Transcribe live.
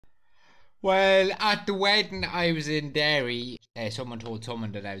Well, at the wedding, I was in Derry. Someone told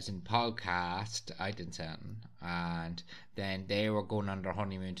someone that I was in podcast. I didn't say anything. And then they were going on their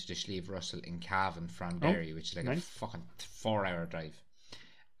honeymoon to the Slieve Russell in Cavan from Derry, which is like a fucking 4-hour drive.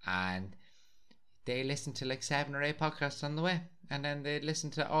 And they listened to like 7 or 8 podcasts on the way. And then they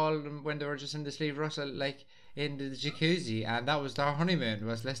listened to all of them when they were just in the Slieve Russell, like in the jacuzzi. And that was their honeymoon,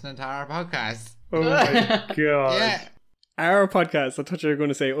 was listening to our podcast. Oh my god. Yeah. Our podcast. I thought you were going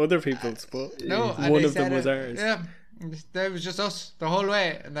to say other people's, but No, one of them was ours. Yeah, it was just us the whole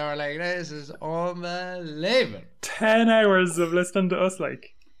way, and they were like, "This is unbelievable." 10 hours of listening to us,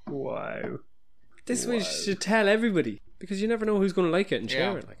 like, wow. This we should tell everybody, because you never know who's going to like it and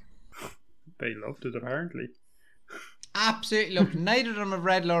share it. Like, They loved it, apparently. Absolutely, look, neither of them have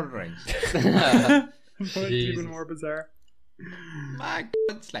read Lord of the Rings. But it's even more bizarre. My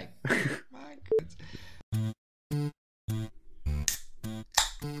goodness, like, my goodness.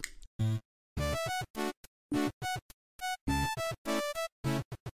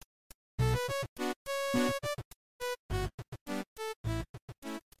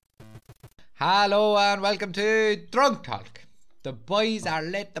 Hello and welcome to Drunk Talk. The boys are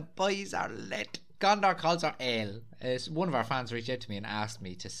lit, the boys are lit. Gondor calls our ale. One of our fans reached out to me and asked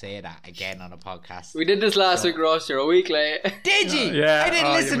me to say that again on a podcast. We did this last week, Ross. You're a week late. Did you? Yeah. I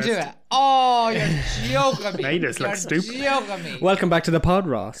didn't listen to missed it. Oh, you're joking me. Made us look stupid. You're joking me. welcome back to the pod,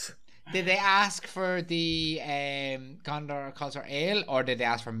 Ross. Did they ask for the Gondor calls our ale, or did they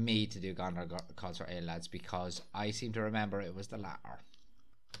ask for me to do Gondor calls our ale, lads? Because I seem to remember it was the latter.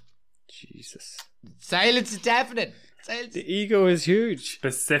 Jesus. Silence is deafening. Silence. The ego is huge.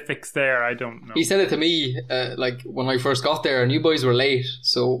 Specifics there, I don't know. He said it to me, like when I first got there, and you boys were late,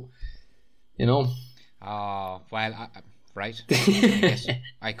 so you know. Oh well, right. I guess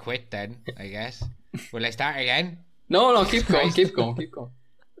I quit then. I guess. Will I start again? No, keep going, keep going.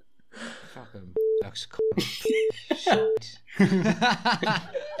 Fucking looks cool. Shit.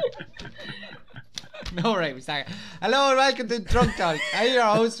 No, right, we start. Hello and welcome to Drunk Talk. I'm your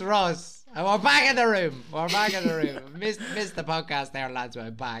host Ross, and we're back in the room. Missed the podcast there, lads.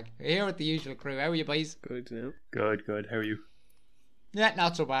 We're back. We're here with the usual crew. How are you, boys? Good, you know. Good. How are you? Yeah,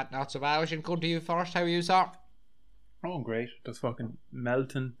 not so bad. I should come to you first. How are you, sir? Oh, great. Just fucking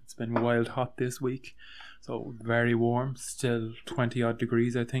melting. It's been wild hot this week. So very warm. Still 20 odd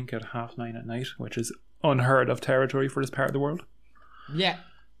degrees, I think, at 9:30 at night, which is unheard of territory for this part of the world. Yeah.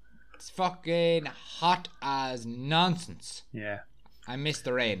 It's fucking hot as nonsense. Yeah. I miss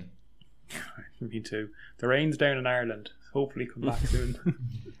the rain. Me too. The rain's down in Ireland. Hopefully come back soon.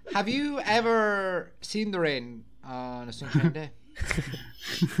 Have you ever seen the rain on a sunshine day?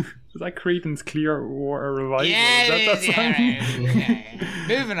 Is that Creedence Clearwater Revival? Yeah, Is that song? yeah.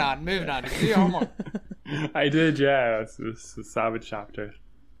 Moving on. Do your homework. I did, yeah. It's a savage chapter.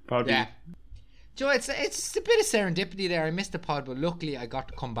 Probably. Yeah. Joe, it's a bit of serendipity there. I missed the pod, but luckily I got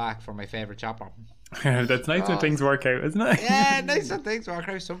to come back for my favourite chapter. That's nice when things work out, isn't it? Yeah, nice when things work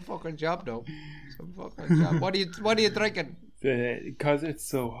out. Some fucking job, though. What are you drinking? Because it's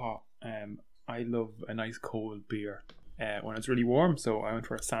so hot, I love a nice cold beer when it's really warm, so I went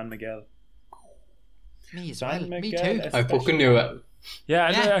for a San Miguel. Me as San well. Me Miguel too. I fucking knew it.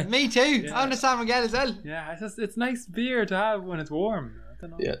 Yeah, me too. Yeah. I'm the San Miguel as well. Yeah, it's nice beer to have when it's warm. I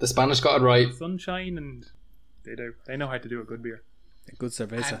don't know. Yeah, the Spanish got it right. Sunshine, and they know how to do a good beer. A good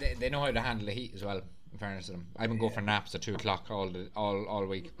cerveza. And they know how to handle the heat as well, in fairness to them. I've been going for naps at 2 o'clock all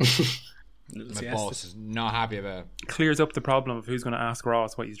week. My boss is not happy about it. Clears up the problem of who's going to ask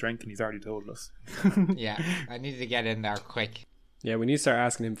Ross what he's drinking. He's already told us. Yeah, I needed to get in there quick. Yeah, we need to start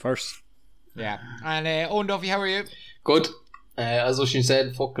asking him first. Yeah. And Owen Duffy, how are you? Good. As Oisin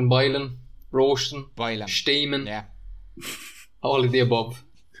said, fucking boiling, roasting, steaming, Yeah. all of the above.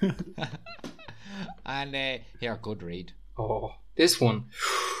 And here, good read. Oh, this one,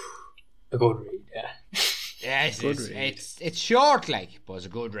 a good read. Yeah. Yeah, it's short, like, but it's a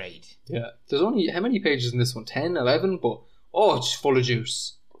good read. Yeah. There's only how many pages in this one? 10, 11, but it's full of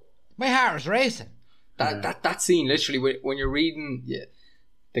juice. My heart is racing. That scene, literally, when you're reading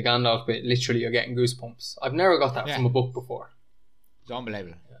the Gandalf bit, literally you're getting goosebumps. I've never got that from a book before. It's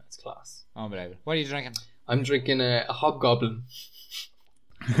unbelievable. Yeah, it's class. Unbelievable. What are you drinking? I'm drinking a Hobgoblin.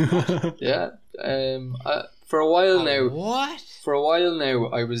 Yeah. For a while now. What? For a while now,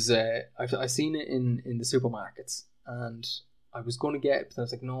 I was I've seen it in the supermarkets, and I was going to get it, but I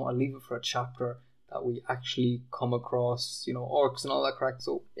was like, no, I'll leave it for a chapter that we actually come across, orcs and all that crack.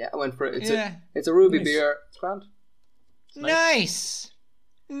 So yeah, I went for it. It's a ruby beer. It's grand. Nice.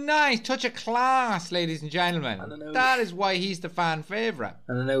 Touch of class, ladies and gentlemen. That is why he's the fan favourite.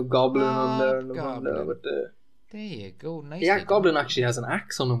 And I know Goblin on there, with the There you go. Nice. Yeah, Goblin actually has an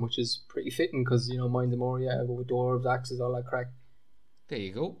axe on him, which is pretty fitting because, you know, mind the Moria, but with dwarves, axes, all that crack. There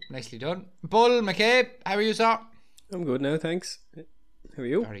you go. Nicely done. Bull, McCabe, how are you, sir? I'm good now, thanks. How are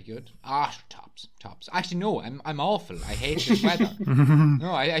you? Very good. Tops. Actually, no, I'm awful. I hate this weather.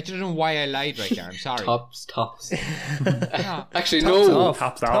 No, I don't know why I lied right there. I'm sorry. Tops. No. Actually, Tops no. off.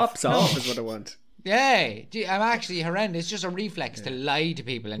 Tops off is what I want. Yeah, gee, I'm actually horrendous. It's just a reflex to lie to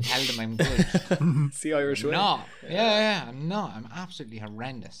people and tell them I'm good. It's the Irish way. No. Yeah, I'm not. I'm absolutely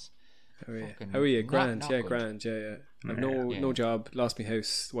horrendous. How are you? Fucking How are you? not- Grand, not yeah, good. grand, yeah. I've Yeah. no job, lost my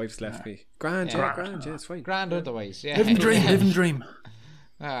house, wife's left me. Grand, Yeah. grand, yeah, it's fine. Grand otherwise, yeah. Living dream.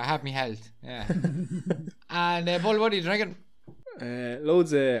 Have me health, yeah. And Bull, what are you drinking?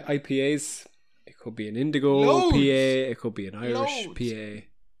 Loads of IPAs. It could be an indigo Loads. PA, it could be an Irish Loads. PA.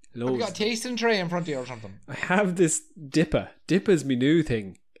 Have you Loads. got a tasting tray in front of you or something? I have this Dippa. Dippa's my new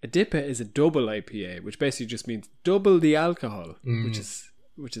thing. A Dippa is a double IPA, which basically just means double the alcohol, which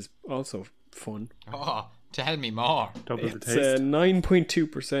is also fun. Oh, tell me more. Double the It's taste.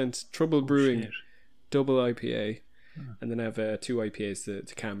 9.2% Trouble Brewing shit. double IPA, and then I have 2 IPAs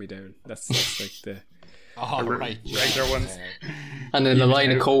to calm me down. That's like the Oh, right. regular ones. And then a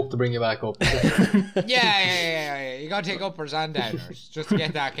line of coke to bring you back up. Yeah. You gotta take uppers and downers just to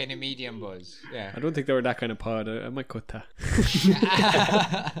get that kind of medium buzz. Yeah. I don't think they were that kind of pod. I might cut that.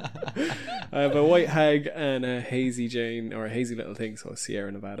 I have a White Hag and a Hazy Jane, or a Hazy Little Thing, so a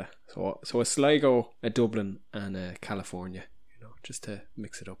Sierra Nevada. So a Sligo, a Dublin, and a California, just to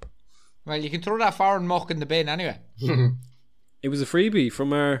mix it up. Well, you can throw that foreign muck in the bin anyway. It was a freebie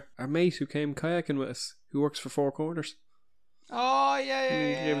from our mate who came kayaking with us, who works for Four Corners. Oh, yeah.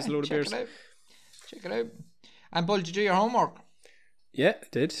 He gave us a load of beers. Check it out. And Bull, did you do your homework? Yeah,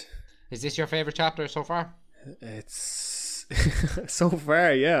 did. Is this your favourite chapter so far? It's so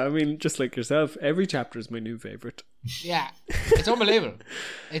far, yeah. I mean, just like yourself, every chapter is my new favourite. Yeah. It's unbelievable.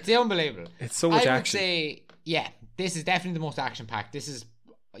 It's unbelievable. It's so much I would action. say, yeah, this is definitely the most action-packed. This is,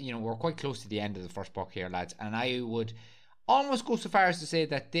 we're quite close to the end of the first book here, lads. And I would almost go so far as to say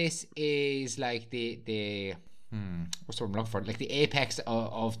that this is like the what's the word I'm looking for? Like the apex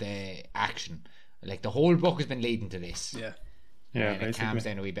of the action. Like the whole book has been leading to this. Yeah. Yeah, And it calms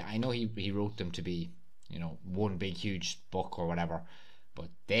basically. down a wee bit. I know he wrote them to be, one big huge book or whatever. But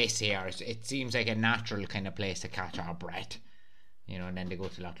this here, it seems like a natural kind of place to catch our breath. And then they go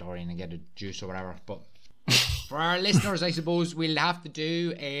to Lothlorien and get a juice or whatever. But for our listeners, I suppose we'll have to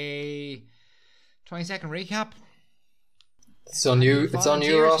do a 20-second recap. It's on you. It's on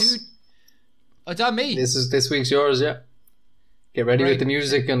you, Ross. Oh, it's on me. This week's yours, yeah. Get ready Right. with the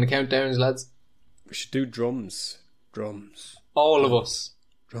music and the countdowns, lads. We should do drums. Drums. All of us.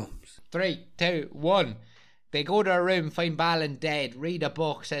 Drums. 3, 2, 1. They go to a room, find Balin dead, read a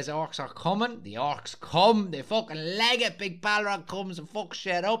book, says orcs are coming. The orcs come, they fucking leg it. Big Balrog comes and fucks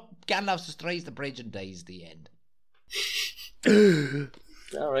shit up. Gandalf destroys the bridge and dies. The end.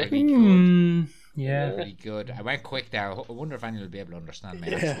 All right. Pretty good. Yeah. Pretty good. I went quick there. I wonder if anyone will be able to understand me.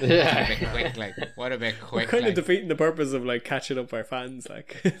 Yeah. Yeah. What a bit quick, like. What a bit quick, Kind of like. defeating the purpose of like catching up our fans.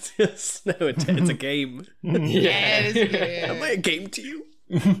 Like it's just now it's a game. Yes, Am I a game to you?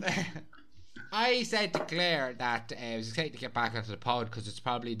 I said to Claire that I was excited to get back onto the pod because it's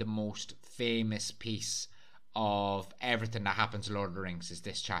probably the most famous piece of everything that happens in Lord of the Rings is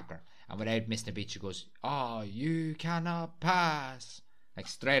this chapter. And without missing a beat, she goes, "Oh, you cannot pass." Like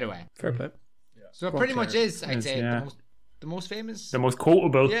straight away. Fair play. So it pretty much is, I'd Is, say, yeah. the most famous. The most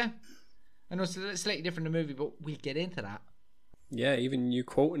quotable. Yeah. I know it's slightly different in the movie, but we'll get into that. Yeah, even you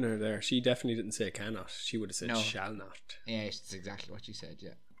quoting her there, she definitely didn't say cannot. She would have said No. shall not. Yeah, it's exactly what you said,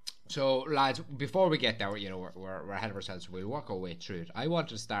 yeah. So, lads, before we get there, we're ahead of ourselves. We'll work our way through it. I wanted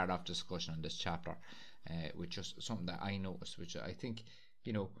to start off discussion on this chapter with just something that I noticed, which I think,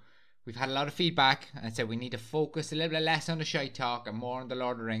 we've had a lot of feedback, and I said we need to focus a little bit less on the shite talk and more on the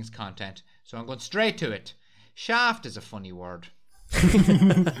Lord of the Rings content. So I'm going straight to it. Shaft is a funny word.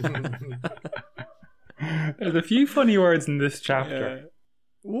 There's a few funny words in this chapter.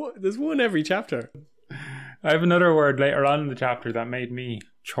 There's one every chapter. I have another word later on in the chapter that made me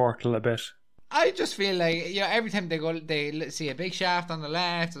chortle a bit. I just feel like every time they see a big shaft on the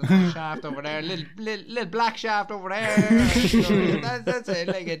left, and a shaft over there, little black shaft over there. That's it,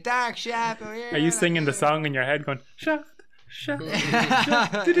 like a dark shaft over here. Are you singing the song in your head going, shaft, shaft,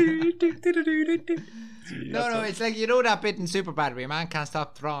 shaft, do-do-do-do-do-do-do-do? No, it's like that bit in Superbad where your man can't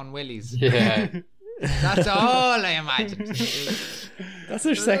stop throwing willies. Yeah. That's all I imagined. That's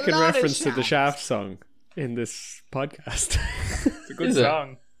our There's a second lot of reference to the shafts. Shaft song in this podcast. It's a good Is it?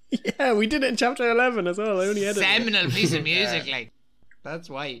 song. Yeah, we did it in chapter 11 as well. I only edited it. Seminal piece of music, like. That's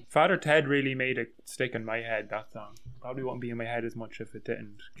why. Father Ted really made it stick in my head, that song. Probably won't be in my head as much if it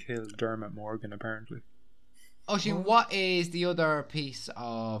didn't kill Dermot Morgan, apparently. Oisin, what is the other piece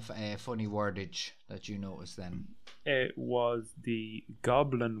of funny wordage that you noticed then? It was the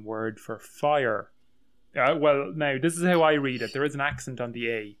goblin word for fire. Well, now, this is how I read it. There is an accent on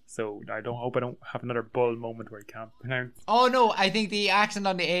the A, so I hope I don't have another bull moment where I can't pronounce. Oh, no, I think the accent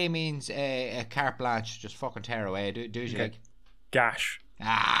on the A means a carte blanche. Just fucking tear away. Do you like? Gash.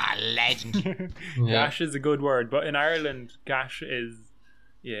 Ah, legend. Gash is a good word, but in Ireland, gash is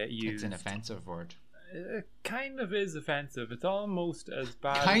used. It's an offensive word. It kind of is offensive. It's almost as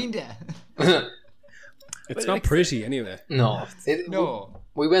bad. Kinda. It's not pretty anyway. No. No.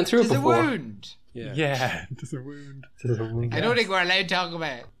 We went through it It's a before. wound. Yeah, it's a wound. I don't think we're allowed to talk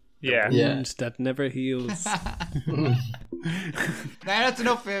about it. Yeah. Wound that never heals. Now that's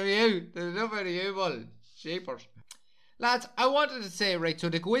enough for you. There's enough out of you, Bull. Sheepers. Lads, I wanted to say, right, so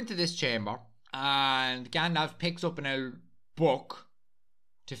they go into this chamber and Gandalf picks up an old book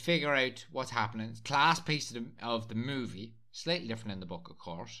to figure out what's happening. It's a class piece of the movie. Slightly different in the book, of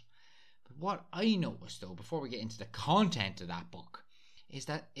course. But what I noticed, though, before we get into the content of that book, is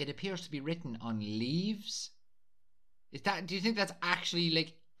that it appears to be written on leaves. Do you think that's actually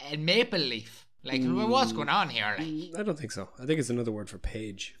like a maple leaf? Like, what's going on here? Like? I don't think so. I think it's another word for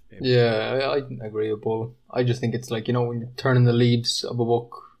page. Maybe. Yeah, I agree with Bull. I just think it's like, when you're turning the leaves of a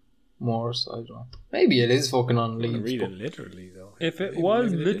book more, so I don't know. Maybe it is fucking on I leaves. read but it literally, though. If it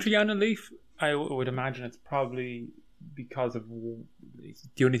was literally on a leaf, I would imagine it's probably because of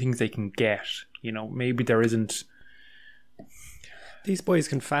the only things they can get. Maybe there isn't. These boys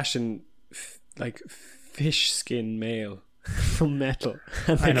can fashion like fish skin mail from metal,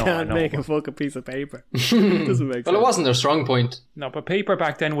 and they can't make a fucking piece of paper. Doesn't make sense. Well, it wasn't their strong point. No, but paper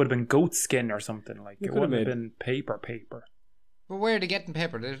back then would have been goat skin or something. Like, it wouldn't have been paper. But where are they getting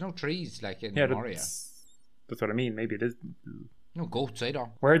paper? There's no trees like in Moria. That's what I mean. Maybe it is. No goats either.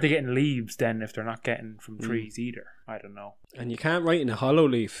 Where are they getting leaves then if they're not getting from trees either? I don't know. And you can't write in a hollow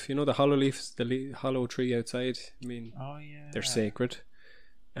leaf. You know the hollow leaves, the hollow tree outside? I mean, they're sacred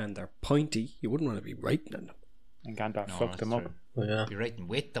and they're pointy. You wouldn't want to be writing on them. And Gandalf fucked them up. Oh, yeah. You're writing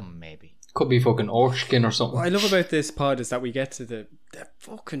with them, maybe. Could be fucking orc skin or something. What I love about this pod is that we get to the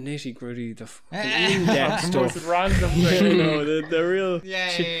fucking nitty gritty, the fucking in-depth stuff. Most random thing. The real.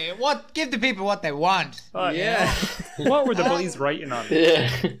 Yeah. What? Give the people what they want. Oh, yeah. What were the boys writing on?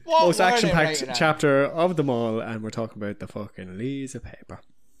 Yeah. Most action-packed chapter of them all, and we're talking about the fucking leaves of paper.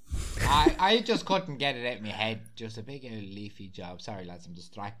 I just couldn't get it out of my head. Just a big old leafy job. Sorry, lads, I'm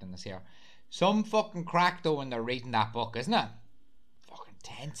distracting us here. Some fucking crack though when they're reading that book, isn't it? Fucking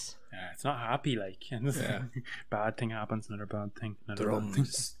tense. Yeah, it's not happy, like. Bad thing happens, another bad thing.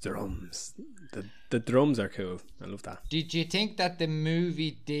 Drums. The drums are cool. I love that. Did you think that the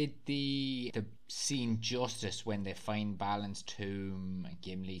movie did the scene justice when they find Balin's tomb and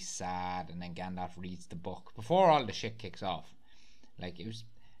Gimli's sad and then Gandalf reads the book before all the shit kicks off? Like, it was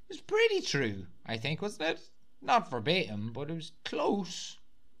pretty true, I think, wasn't it? Not verbatim, but it was close.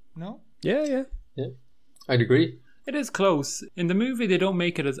 No? Yeah. I'd agree. It is close. In the movie, they don't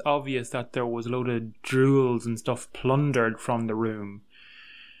make it as obvious that there was a load of jewels and stuff plundered from the room.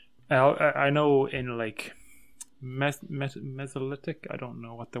 I know in like Mesolithic, I don't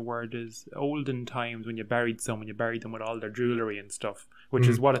know what the word is, olden times when you buried someone, you buried them with all their jewellery and stuff, which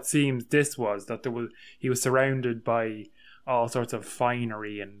is what it seems this was, that he was surrounded by all sorts of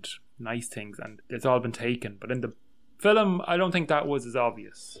finery and nice things, and it's all been taken. But in the film, I don't think that was as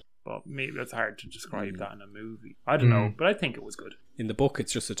obvious. But maybe it's hard to describe that in a movie. I don't know, but I think it was good. In the book,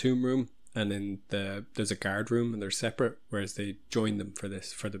 it's just a tomb room, and in there's a guard room, and they're separate, whereas they join them for the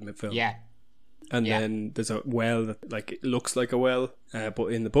film. Yeah. And then there's a well that it looks like a well, but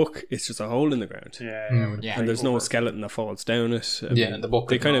in the book, it's just a hole in the ground. Yeah. And there's no skeleton that falls down it. I mean, in the book,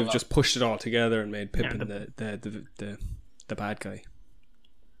 they kind of just pushed it all together and made Pippin the bad guy.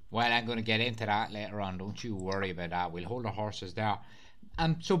 Well, I'm going to get into that later on. Don't you worry about that. We'll hold our horses there.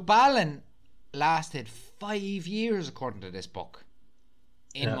 So Balin lasted 5 years, according to this book,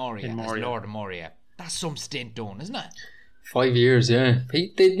 in Moria, as Lord of Moria. That's some stint done, isn't it? 5 years, yeah.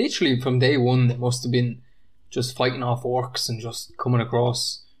 They literally, from day one, they must have been just fighting off orcs and just coming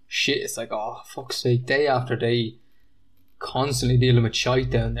across shit. It's like, oh, fuck's sake, day after day, constantly dealing with shite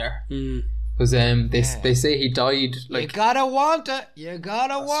down there. Because they say he died, like... You gotta want it. You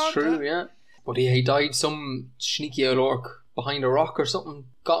gotta want it. That's true, yeah. But he died some sneaky old orc behind a rock or something.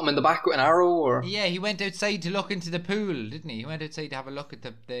 got him in the back with an arrow, or Yeah, he went outside to look into the pool, didn't he? He went outside to have a look at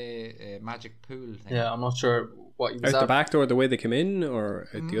the magic pool thing. yeah, I'm not sure what he was Out at. the back door, the way they came in, or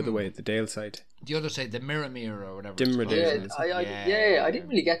out the other way, the Dale side? The other side, the mirror or whatever. Dimmer it's called. Dale. I didn't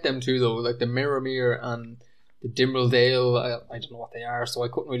really get them two though, like the Mirror and the Dimmeldale. I don't know what they are, so I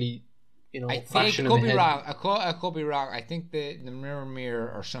couldn't really, I think fashion could in be my head. wrong. I could be wrong. I think the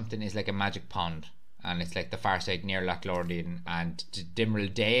mirror or something is like a magic pond, and it's like the far side near Lothlorien, and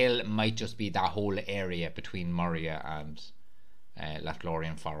Dimmeldale might just be that whole area between Moria and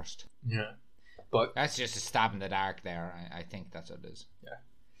Lothlorien Forest. Yeah, but That's just a stab in the dark there. I think that's what it is.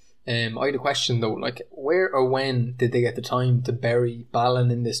 I had a question though, like where or when did they get the time to bury Balin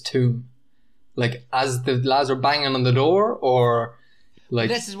in this tomb? Like as the lads are banging on the door, or like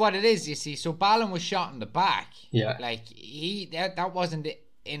This is what it is, you see. So Balin was shot in the back. Yeah. Like that wasn't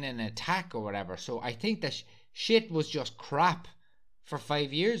in an attack or whatever. So I think that shit was just crap for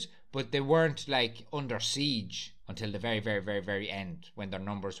 5 years, but they weren't like under siege until the very, very, very, very end when their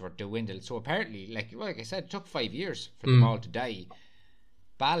numbers were dwindled. So apparently, like I said, it took 5 years for them all to die.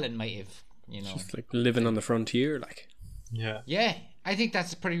 Balin might have, Just like living on the frontier, like. yeah, Yeah, I think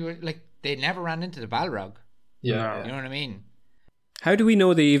that's pretty, like, they never ran into the Balrog. yeah, You know what I mean? How do we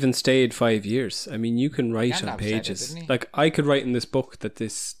know they even stayed 5 years? I mean, you can write Gandalf on said it, pages. didn't he? Like, I could write in this book that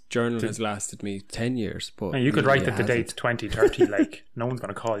this journal has lasted me 10 years, but And you could maybe write it that the hasn't. date's 2030. Like no one's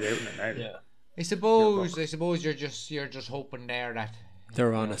gonna call you out on it now. yeah. I suppose you're just hoping there that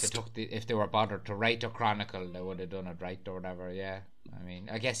They're if honest. if they were bothered to write a chronicle, they would have done it right or whatever. Yeah, I mean,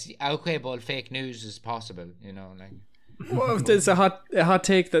 I guess okay, but fake news is possible. Like Well, there's a hot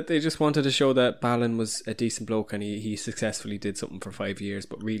take that they just wanted to show that Balin was a decent bloke and he successfully did something for 5 years,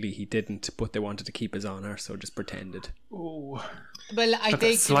 but really he didn't. But they wanted to keep his honour, so just pretended. Oh, well, I that's a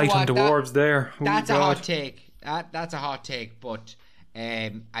think slight on dwarves there. Oh, that's a God. hot take. That's a hot take, but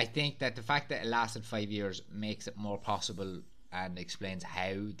I think that the fact that it lasted 5 years makes it more possible and explains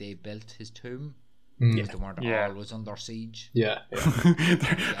how they built his tomb. Because they weren't always under siege. Yeah.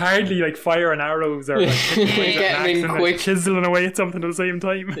 Hardly like fire and arrows or like Getting in quick. chiseling away at something at the same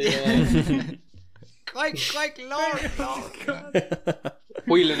time. Yeah. Like Lord.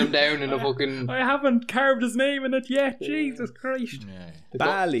 Wheeling him down in a fucking. I haven't carved his name in it yet. Jesus Christ. Yeah.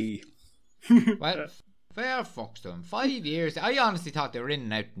 Bally. Well, fair fucks to them. 5 years. I honestly thought they were in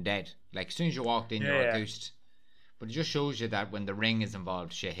and out and dead. Like, as soon as you walked in, you were goosed. But it just shows you that when the ring is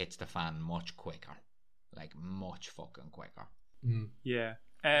involved, shit hits the fan much quicker. Like, much fucking quicker. Yeah.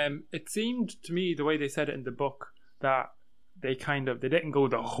 It seemed to me, the way they said it in the book, that they didn't go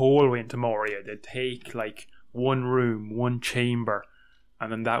the whole way into Moria. They'd take, like, one room, one chamber,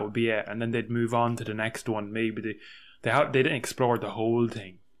 and then that would be it. And then they'd move on to the next one. Maybe they didn't explore the whole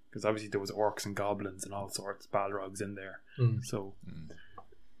thing. Because obviously there was orcs and goblins and all sorts, Balrogs in there. So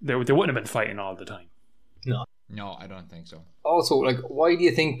they wouldn't have been fighting all the time. No, I don't think so. Also, like, why do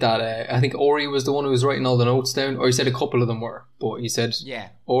you think that? I think Ori was the one who was writing all the notes down, or you said a couple of them were, but you said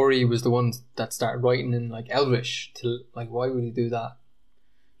Ori was the one that started writing in like Elvish. Why would he do that?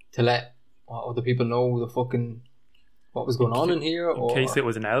 To let other people know what was going on in here, in case it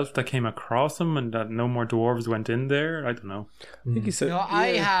was an elf that came across him and that no more dwarves went in there. I don't know. I think he said,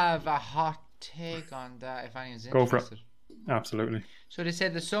 I have a hot take on that. If anyone's Go for interested. it. Absolutely. So they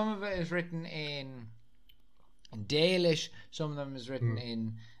said that some of it is written in Dalish, some of them is written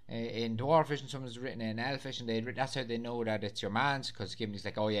in Dwarfish, and some is written in Elfish, and that's how they know that it's your man's, because Gimli's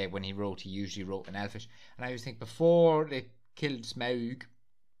like, oh yeah, when he wrote, he usually wrote in Elfish. And I always think before they killed Smaug,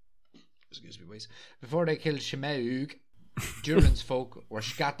 before they killed Smaug, Durin's folk were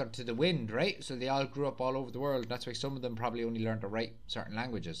scattered to the wind, right? So they all grew up all over the world. That's why some of them probably only learned to write certain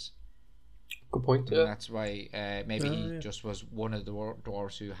languages. Good point. And that's why maybe he just was one of the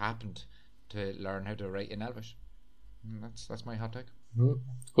dwarves who happened to learn how to write in Elvish. That's my hot take.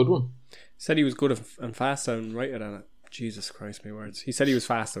 Good one. said he was good and fast and writing on it. Jesus Christ, my words. He said he was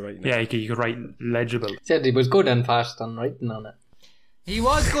fast at writing it. Yeah, you could write legible. He said he was good and fast on writing on it. He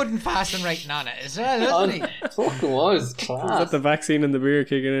was good and fast and writing on it as well, wasn't he? Fucking was class. Was that the vaccine and the beer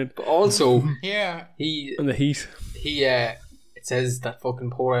kicking in? But also, Yeah. And the heat. it says that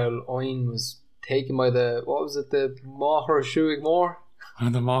fucking poor old Oin was taken by the Mahar Shuig Moor?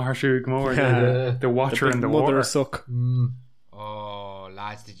 And the Maharshuig Moor, Yeah. the Watcher The in the mother water. suck. Oh,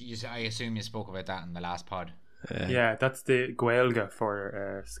 lads, I assume you spoke about that in the last pod. Yeah, that's the Gaelga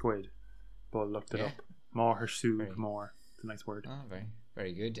for squid. But looked it Yeah. up. Maharshuig Right. Moor. It's a nice word. Oh, very,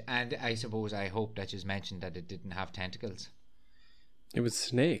 very good. And I hope that you mentioned that it didn't have tentacles. It was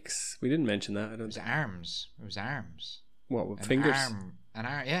snakes. We didn't mention that. I It don't. was arms. It was arms. What with An fingers? arm. An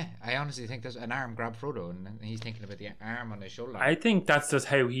arm, yeah. I honestly think there's an arm grabbed Frodo, and he's thinking about the arm on his shoulder. I think that's just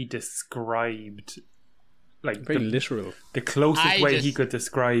how he described, like, Very literal. the closest way he could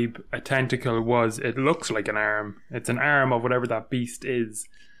describe a tentacle was, it looks like an arm. It's an arm of whatever that beast is.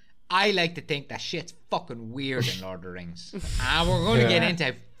 I like to think that shit's fucking weird in Lord of the Rings. And we're going to get into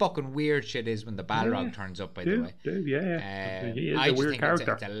how fucking weird shit is when the Balrog turns up, by the way. Yeah. He is I a just weird think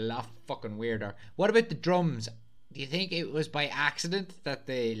character. it's a lot fucking weirder. What about the drums? Do you think it was by accident that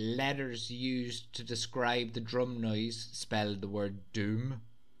the letters used to describe the drum noise spelled the word doom?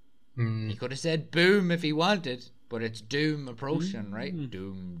 He could have said boom if he wanted, but it's doom approaching, right?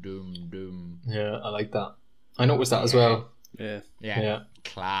 Doom, doom, doom. Yeah, I like that. I noticed that as well. Yeah.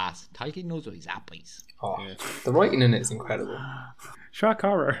 Class. Tolkien knows what he's at, boys. Oh, the writing in it is incredible. Shock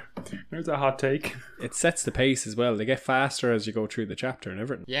horror. There's a hot take. It sets the pace as well. They get faster as you go through the chapter and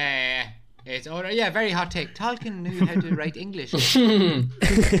everything. Yeah. It's very hot take. Tolkien knew how to write English. But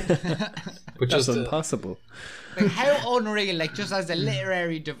That's just impossible. Like, how unreal, like, just as a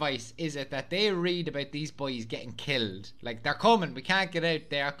literary device is it that they read about these boys getting killed? Like, they're coming, we can't get out,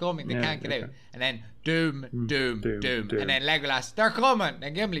 they are coming, they can't get out. And then doom, doom, doom. And then Legolas, they're coming.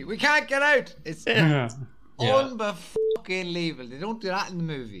 And Gimli, we can't get out. It's unbelievable. They don't do that in the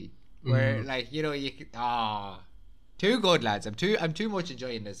movie. Where, like, you know, you could, too good, lads. I'm too much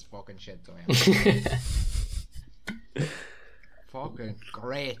enjoying this fucking shit. So fucking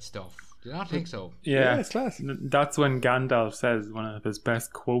great stuff. Do you not think so? Yeah, it's class. That's when Gandalf says one of his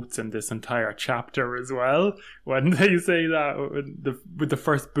best quotes in this entire chapter as well. When they say that with the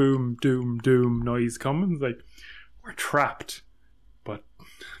first boom, doom, doom noise coming, it's like, we're trapped, but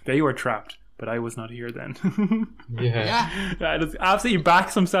they were trapped. But I was not here then. yeah. It absolutely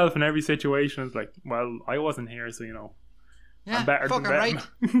backs himself in every situation. It's like, well, I wasn't here, so, you know, I'm better than them. Right.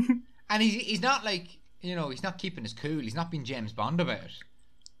 And he's not like, you know, he's not keeping his cool. He's not being James Bond about it.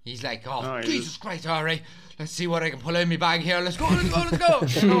 He's like, Jesus Christ, all right, let's see what I can pull out of my bag here. Let's go. You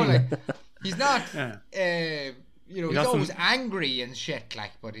know, like, he's not, you know, he's always angry and shit,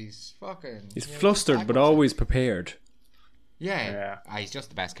 like, but he's fucking... He's flustered, but always prepared. Yeah. He's just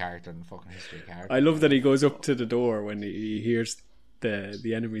the best character in the fucking history of characters. I love that he goes up to the door when he hears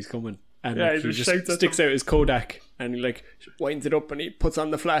the enemies coming, and like, he just sticks out his Kodak and he like winds it up and he puts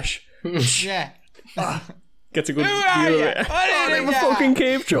on the flash. Yeah. Gets a good view of it. I'm a fucking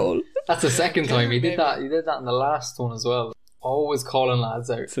cave troll. That's the second time he did that. He did that in the last one as well. Always calling lads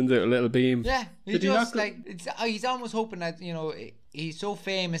out. Sends out a little beam. Yeah, he's almost hoping that, you know, he's so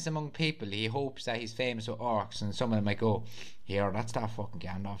famous among people. He hopes that he's famous with orcs, and some of them might go, "Here, that's that fucking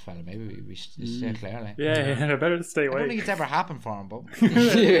Gandalf fella. Maybe we should stay clear." Like, I better stay away. I don't think it's ever happened for him, but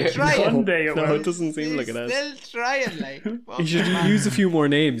trying. One day it doesn't seem like it has. Still trying, like. He should use a few more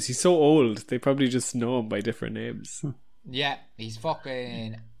names. He's so old. They probably just know him by different names. Yeah, he's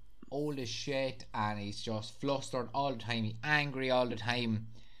fucking old as shit, and he's just flustered all the time. He's angry all the time.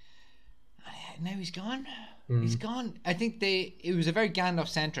 And now he's gone. He's gone. I think it was a very Gandalf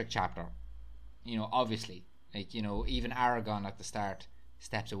centric chapter. You know, obviously, like, you know, even Aragorn at the start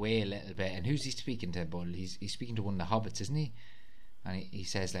steps away a little bit, and who's he speaking to? But he's speaking to one of the hobbits, isn't he? And he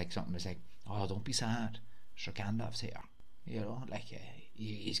says like something that's like, "Oh, don't be sad, Sir Gandalf's here." You know, like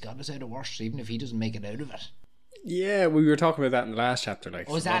he's got us out of worse, even if he doesn't make it out of it. Yeah, we were talking about that in the last chapter. Like,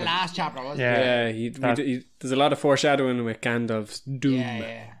 was that last chapter? Wasn't it? Yeah, there's a lot of foreshadowing with Gandalf's doom,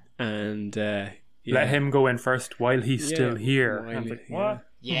 and let him go in first while he's still here. I'm like, what?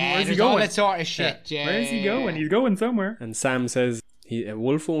 Yeah, where's he going? All that sort of shit. Yeah. Where's he going? He's going somewhere. And Sam says, a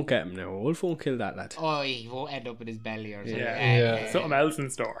wolf won't get him now. A wolf won't kill that lad. Oh, he won't end up in his belly or something. Yeah. Something else in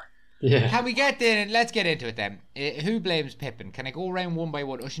store. Yeah. Can we get in? Let's get into it then. Who blames Pippin? Can I go around one by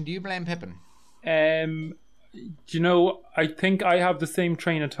one? Ushin, do you blame Pippin? You know, I think I have the same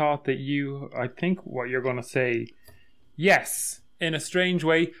train of thought that you. I think what you're going to say, yes, in a strange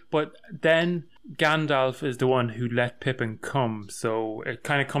way, but then Gandalf is the one who let Pippin come, so it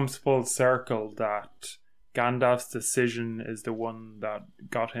kind of comes full circle that Gandalf's decision is the one that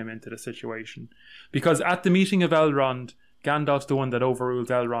got him into the situation. Because at the meeting of Elrond, Gandalf's the one that overrules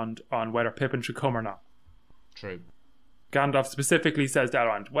Elrond on whether Pippin should come or not. True. Gandalf specifically says to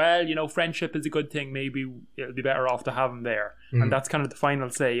Elrond, well, you know, friendship is a good thing, maybe it'll be better off to have him there. And that's kind of the final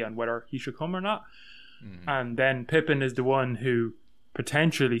say on whether he should come or not. And then Pippin is the one who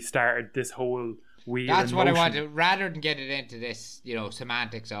potentially started this whole wheel. That's what I wanted. Rather than get it into this, you know,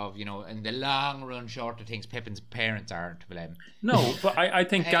 semantics of, you know, in the long run, shorter things, Pippin's parents are to blame. No, but I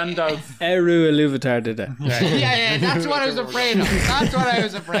think Gandalf... Eru Illuvatar did it. Yeah, that's what I was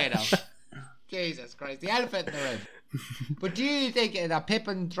afraid of. Jesus Christ, the elephant in the room. But do you think that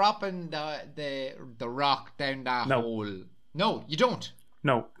Pippin dropping the rock down that hole? No, you don't.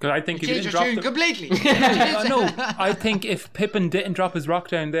 No, because I think if he Change didn't your drop tune completely. no, I think if Pippin didn't drop his rock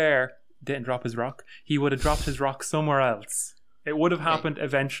down there, he would have dropped his rock somewhere else. It would have happened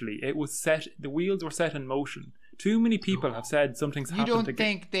eventually. It was set. The wheels were set in motion. Too many people have said something's happened to Gandalf. You don't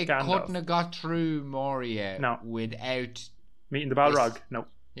think they couldn't have got through Moria without meeting the Balrog? No.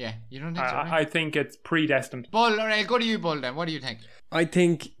 Yeah, you don't think so? Right? I think it's predestined. Bull, all right, go to you, Bull, then. What do you think? I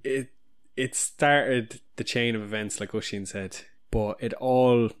think it started the chain of events, like Oisin said, but it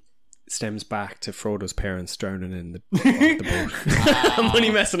all stems back to Frodo's parents drowning in the boat. I'm only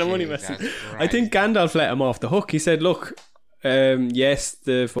messing. Right. I think Gandalf let him off the hook. He said, look, yes,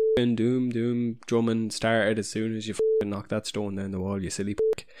 the fucking doom drumming started as soon as you fucking knocked that stone down the wall, you silly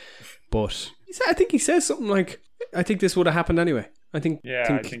prick. But I think he says something like, I think this would have happened anyway. I think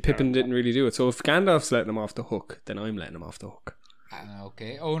Pippin didn't really do it. So if Gandalf's letting him off the hook, then I'm letting him off the hook.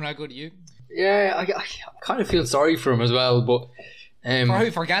 Okay. Oh, now go to you. Yeah, I kind of feel sorry for him as well, but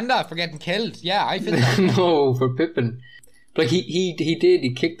for Gandalf for getting killed. Yeah, I feel that. No, for Pippin. Like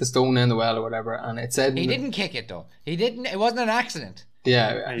he kicked the stone in the well or whatever, and it said he didn't kick it though. He didn't. It wasn't an accident.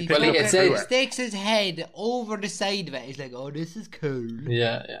 Yeah, he stakes his head over the side of it. He's like, "Oh, this is cool."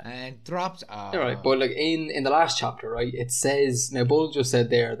 Yeah. And drops. Oh. Right, but like in the last chapter, right? It says now. Bull just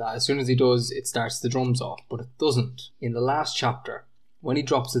said there that as soon as he does, it starts the drums off, but it doesn't. In the last chapter, when he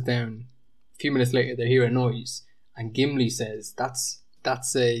drops it down, a few minutes later they hear a noise, and Gimli says,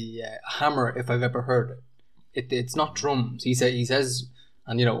 "That's a hammer if I've ever heard it. It's not drums." He says,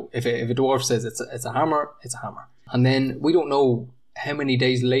 and if a dwarf says it's a hammer, it's a hammer. And then we don't know how many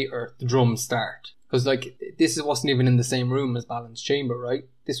days later the drums start, because like this wasn't even in the same room as Balin's chamber, right?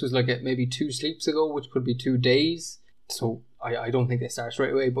 This was like maybe 2 sleeps ago, which could be 2 days. So I don't think they start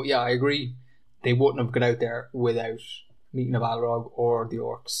straight away. But yeah, I agree, they wouldn't have got out there without meeting a Balrog or the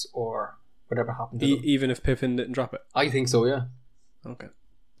orcs or whatever happened to them. Even if Pippin didn't drop it? I think so, yeah. Okay.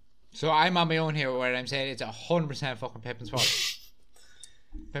 So I'm on my own here where I'm saying it's 100% fucking Pippin's fault.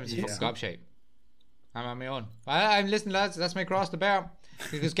 Pippin's a fucking gobshite. I'm on my own. I'm listening, lads. That's my cross to bear.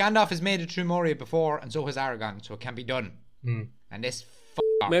 Because Gandalf has made it through Moria before, and so has Aragorn, so it can be done. And this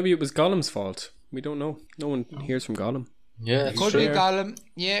maybe it was Gollum's fault. We don't know. No one hears from Gollum. Yeah, it could be Gollum.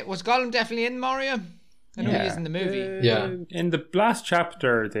 Yeah, was Gollum definitely in Moria? I know he is in the movie. Yeah. In the last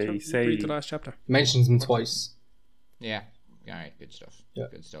chapter, they say... Read the last chapter. Mentions him twice. Yeah. Alright, good stuff. Yeah.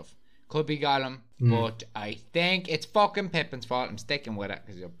 Good stuff. Could be Gollum, but I think it's fucking Pippin's fault. I'm sticking with it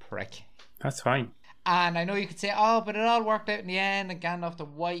because you're a prick. That's fine. And I know you could say, oh, but it all worked out in the end, and Gandalf the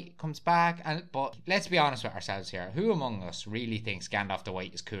White comes back. But let's be honest with ourselves here. Who among us really thinks Gandalf the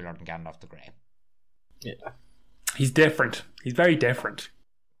White is cooler than Gandalf the Grey? Yeah. He's different. He's very different.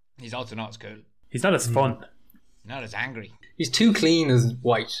 He's also not as cool. He's not as fun. Not as angry. He's too clean as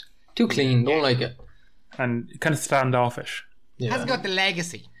White. Too clean. Don't like it. And kind of standoffish. Yeah. Hasn't got the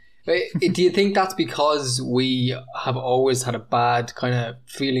legacy. Do you think that's because we have always had a bad kind of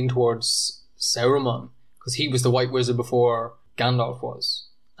feeling towards Sauron, because he was the White Wizard before Gandalf was,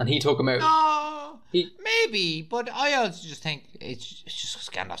 and he took him out? No, maybe, but I also just think it's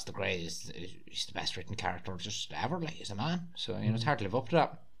just Gandalf's the Grey. He's the best written character just ever. Like, he's a man, so it's hard to live up to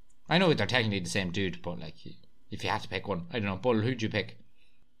that. I know they're technically the same dude, but like, if you had to pick one, I don't know, Bull, who'd you pick?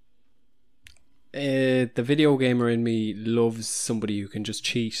 The video gamer in me loves somebody who can just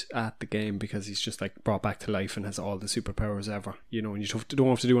cheat at the game because he's just like brought back to life and has all the superpowers ever, and you don't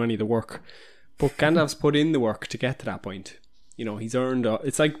have to do any of the work. But Gandalf's put in the work to get to that point. He's earned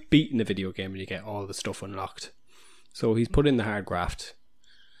it's like beating a video game and you get all the stuff unlocked. So he's put in the hard graft.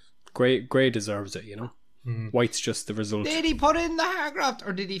 Grey deserves it, White's just the result. Did he put in the hard graft,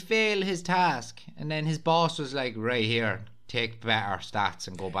 or did he fail his task and then his boss was like, right here, take better stats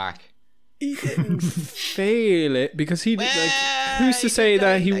and go back? He didn't fail it because he who's to say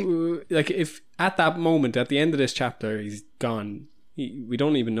that he if at that moment at the end of this chapter he's gone, we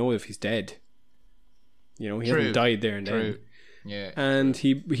don't even know if he's dead. He hasn't died there and then. Yeah. And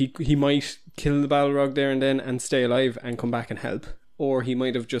he might kill the Balrog there and then and stay alive and come back and help, or he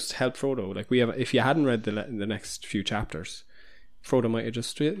might have just helped Frodo. Like if you hadn't read the next few chapters, Frodo might have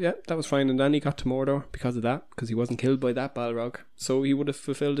just that was fine, and then he got to Mordor because of that, because he wasn't killed by that Balrog, so he would have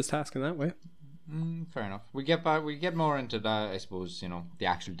fulfilled his task in that way. Fair enough. We get more into that, I suppose. The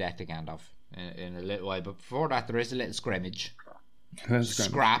actual death of Gandalf in a little while, but before that there is a little scrimmage.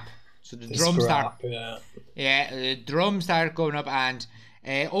 Scrap. So the drums start. The drums start going up, and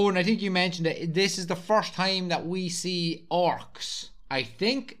Owen, I think you mentioned that this is the first time that we see orcs. I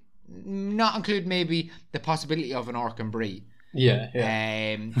think, not include maybe the possibility of an orc and Bree.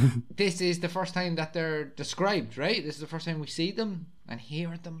 Yeah. This is the first time that they're described, right? This is the first time we see them and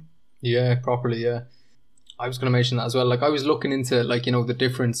hear them. Yeah, properly, yeah. I was going to mention that as well. Like I was looking into like, you know, the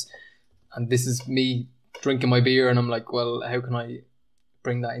difference, and this is me drinking my beer and I'm like, well, how can I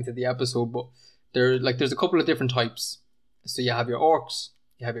bring that into the episode? But there's a couple of different types. So you have your orcs,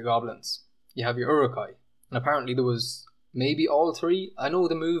 you have your goblins, you have your Uruk-Hai, and apparently there was maybe all three. I know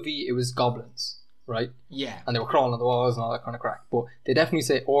the movie, it was goblins, right? Yeah. And they were crawling on the walls and all that kind of crack. But they definitely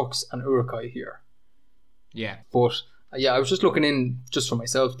say orcs and Uruk-Hai here. Yeah. But yeah, I was just looking in just for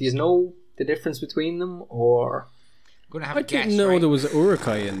myself. Do you know the difference between them, or? Gonna have I a guess, didn't know right? there was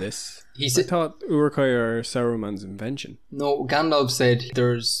Uruk-Hai in this. He I said thought Uruk-Hai are Saruman's invention. no. Gandalf said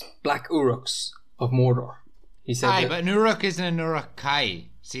there's black Uruks of Mordor. He said Aye, that, but an Uruk isn't an Uruk-Hai.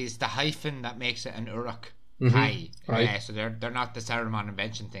 See, it's the hyphen that makes it an Uruk-Hai. Right. Yeah, so they're not the Saruman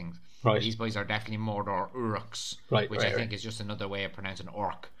invention things. Right. These boys are definitely Mordor Uruks, Right, which right, I think right. is just another way of pronouncing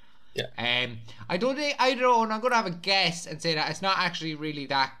orc. Yeah. I don't know, and I'm gonna have a guess and say that it's not actually really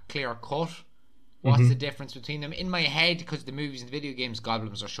that clear cut. What's the difference between them? In my head, because the movies and the video games,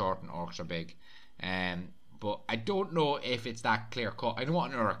 goblins are short and orcs are big. But I don't know if it's that clear cut. I know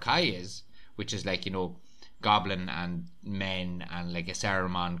what an Uruk-Hai is, which is like, you know, goblin and men and like a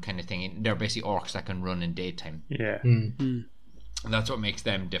Saruman kind of thing. They're basically orcs that can run in daytime. Yeah. And that's what makes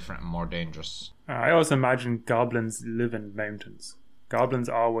them different and more dangerous. I also imagine goblins live in mountains. Goblins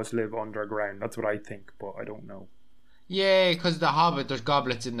always live underground. That's what I think, but I don't know. Yeah, because the Hobbit, there's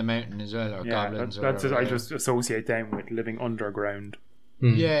goblets in the mountain as well, or Yeah, goblins. that's or just, I whatever. just associate them with living underground.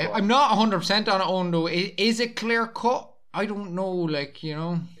 Yeah, I'm not 100% on it, own though. Is it clear cut? I don't know, like, you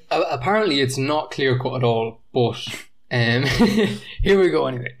know. apparently it's not clear cut at all. But here we go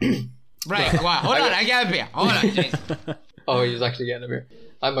anyway. Right, well, hold on, I get a beer. Hold on, jeez. Oh, he was actually getting a beer.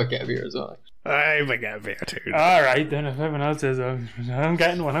 I might get a beer as well. I might get a beer too. All right, then if everyone else says I'm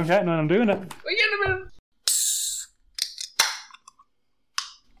getting one, I'm doing it. We get a beer.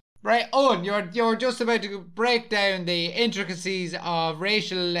 Right, Owen, you're just about to break down the intricacies of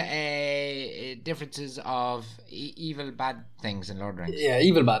racial differences of evil bad things in Lord of the Rings. Yeah,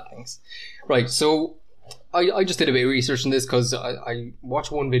 evil bad things. Right, so I just did a bit of research on this because I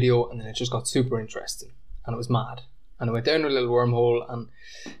watched one video and then it just got super interesting and it was mad. And I went down a little wormhole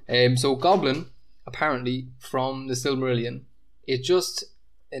and so goblin, apparently from the Silmarillion, it's just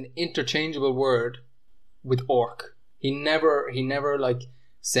an interchangeable word with orc. He never like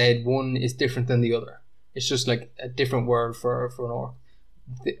said one is different than the other. It's just like a different word for an orc.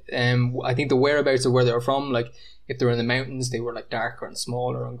 I think the whereabouts of where they were from, like if they were in the mountains, they were like darker and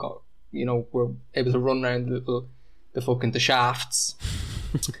smaller and got, you know, were able to run around the shafts.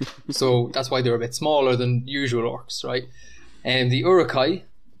 So that's why they're a bit smaller than usual orcs, right? And the Uruk-Hai,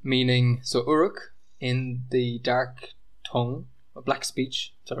 meaning, so Uruk in the dark tongue, or black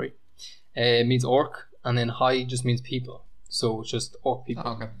speech, sorry, means orc, and then Hai just means people. So it's just orc people.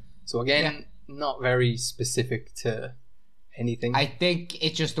 Okay. So again, not very specific to anything. I think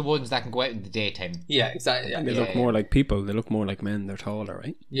it's just the ones that can go out in the daytime. Yeah, exactly. They Yeah, look more like people. They look more like men. They're taller,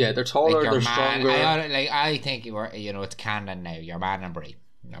 right? yeah, they're taller, Like your they're man, stronger. I think it's canon now. Your man and Brie.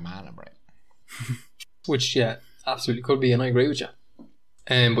 Your man and Brie. Which, yeah, absolutely could be, and I agree with you.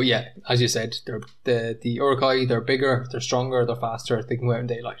 But yeah, as you said, they're the Uruk-Hai, they're bigger, they're stronger, they're faster, they can go out in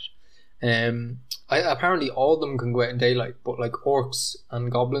daylight. Apparently all of them can go out in daylight, but like orcs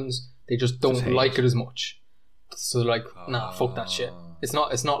and goblins, they just don't hate like it as much. So they're like, nah, fuck that shit. It's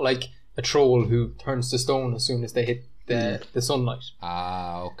not like a troll who turns to stone as soon as they hit the sunlight.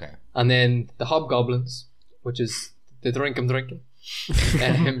 Ah, okay. And then the hobgoblins, which is the drink I'm drinking.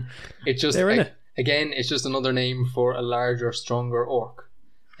 It's just They're in it. again, it's just another name for a larger, stronger orc.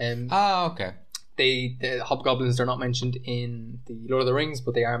 Okay. The hobgoblins are not mentioned in the Lord of the Rings,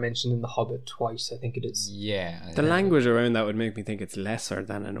 but they are mentioned in the Hobbit twice, I think it is. Yeah. The language around that would make me think it's lesser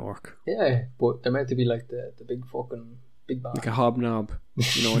than an orc. Yeah, but they're meant to be like the big fucking big bad. Like a hobnob.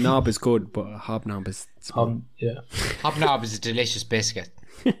 You know, a knob is good, but a hobnob is small. Yeah, Hobnob is a delicious biscuit.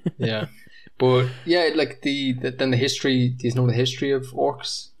 yeah. But yeah, like then the history. Do you know the history of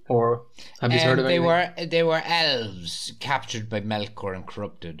orcs, or have you heard of anything? They were elves captured by Melkor and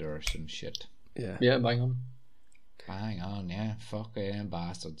corrupted or some shit. Yeah. Yeah, bang on. Bang on, yeah, fucking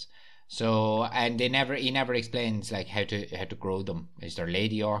bastards. So, and he never explains like how to grow them. Is there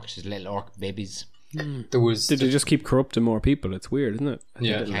lady orcs? Is little orc babies? There was. Did they just keep corrupting more people? It's weird, isn't it?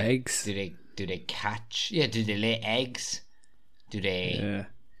 Yeah. Little eggs. Do they catch? Yeah. Do they lay eggs? Do they? Yeah.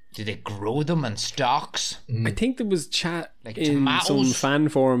 Do they grow them in stalks? I think there was chat Like in tomatoes? some fan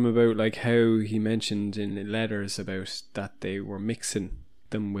forum about like how he mentioned in letters about that they were mixing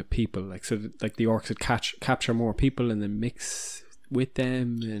them with people, like so that, like the orcs would capture more people and then mix with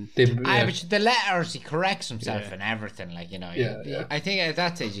them, and But the letters, he corrects himself Yeah. and everything. Like, you know, Yeah. I think at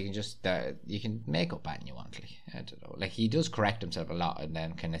that stage you can just you can make up anything you want. Like, I don't know. Like, he does correct himself a lot and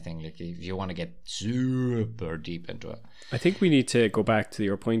then kind of thing. Like, if you want to get super deep into it. I think we need to go back to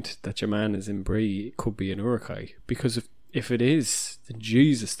your point that your man is in Bree. It could be an Uruk-Hai, because if it is, then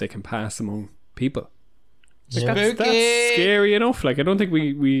Jesus, they can pass among people. Like, that's scary enough. Like, I don't think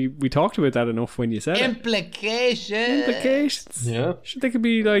we talked about that enough when you said Implications. Yeah. They could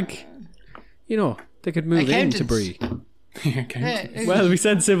be like, you know, they could move into Bree. Well, we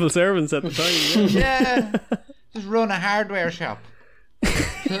said civil servants at the time. Yeah. Just run a hardware shop.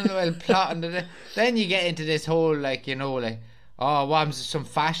 Well, plotting then you get into this whole, like, you know, like, oh, what happens if some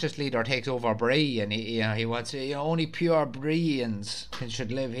fascist leader takes over Bree and he wants only pure Breeans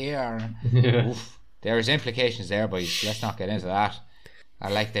should live here. Yeah. Oof. There's implications there, boys. Let's not get into that.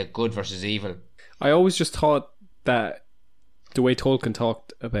 I like the good versus evil. I always just thought that the way Tolkien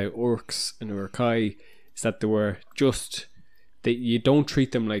talked about orcs and Uruk-Hai is that they were just, that you don't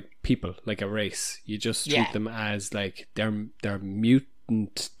treat them like people, like a race. You just treat them as like they're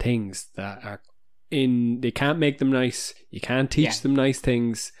mutant things that are they can't make them nice. You can't teach them nice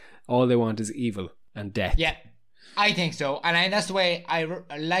things. All they want is evil and death. Yeah. I think so, and that's the way I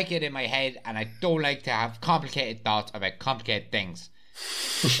like it in my head, and I don't like to have complicated thoughts about complicated things.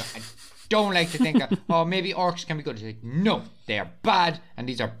 So I don't like to think that, oh, maybe orcs can be good. It's like, no, they are bad, and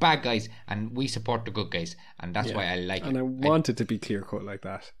these are bad guys, and we support the good guys, and that's why I like it. And I want it to be clear cut like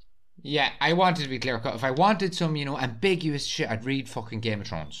that. Yeah, I want it to be clear cut. If I wanted some, ambiguous shit, I'd read fucking Game of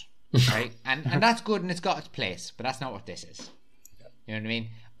Thrones, right? and that's good, and it's got its place, but that's not what this is. You know what I mean?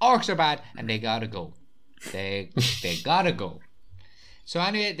 Orcs are bad, and they gotta go. They gotta go. So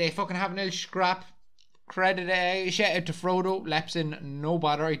anyway, they fucking have a little scrap. Credit shout out to Frodo. Leaps in, no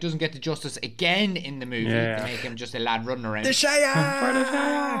bother. He doesn't get the justice again in the movie to make him just a lad running around. The Shire! For the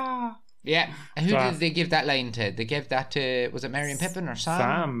Shire! Yeah. And who did they give that line to? They gave that to, was it Merry and Pippin or Sam?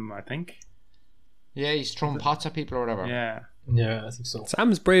 Sam, I think. Yeah, he's throwing pots at people or whatever. Yeah. Yeah, I think so.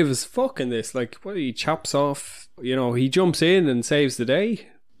 Sam's brave as fuck in this. Like, what, he chops off, he jumps in and saves the day.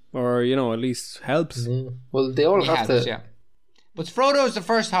 Or, at least helps. Yeah. Well, they all have to. Yeah. But Frodo's the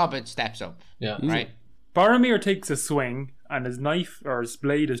first hobbit steps up. Yeah. Right? Boromir takes a swing, and his knife or his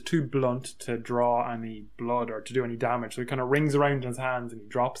blade is too blunt to draw any blood or to do any damage. So he kind of rings around in his hands and he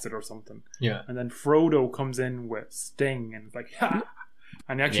drops it or something. Yeah. And then Frodo comes in with Sting and it's like, ha!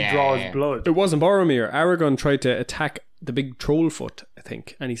 And he actually draws blood. It wasn't Boromir. Aragorn tried to attack the big troll foot, I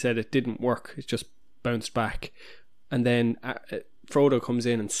think. And he said it didn't work. It just bounced back. And then Frodo comes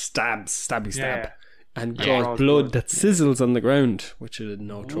in and stabby stab. And draws blood that sizzles on the ground, which is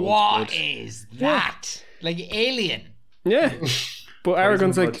no troll's blood. What is that? Like Alien. Yeah. But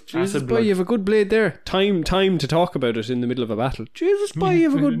Aragorn's like, Jesus, boy, you have a good blade there. Time to talk about it in the middle of a battle. Jesus, boy, you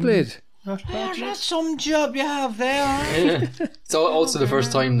have a good blade. That's some job you have there. Yeah. It's also the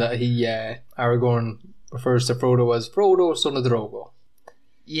first time that Aragorn refers to Frodo as Frodo, son of Drogo.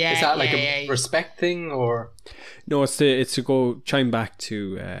 Yeah. Is that like a respect thing, or? No, it's to go chime back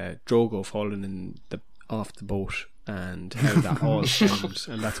to Drogo falling off the boat and how that all stemmed,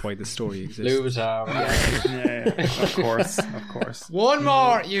 and that's why the story exists. Illuvatar. Yeah, of course. One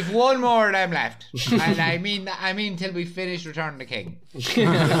more. You've one more of them left, and I mean till we finish Return of the King.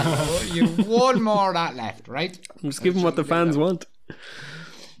 You've one more of that left, right? I'm just giving what the fans want.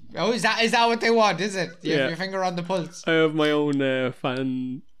 Oh, is that what they want? Is it? You have your finger on the pulse. I have my own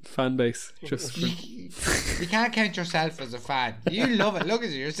fan base. Just you can't count yourself as a fan. You love it. Look at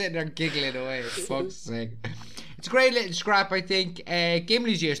you. You're sitting there giggling away. Fuck's sake. It's a great little scrap, I think.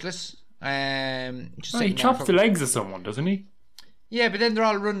 Gimli's useless. He chops the legs of someone, doesn't he? Yeah, but then they're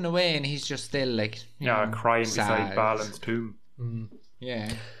all running away and he's just still like... crying sad. beside Balin's tomb.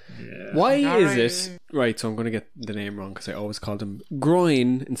 Yeah. Why is it... Right, so I'm going to get the name wrong because I always called him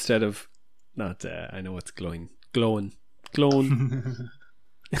Groin instead of... Not, I know it's Glowing.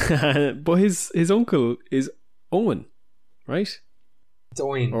 But his uncle is Owen, right? It's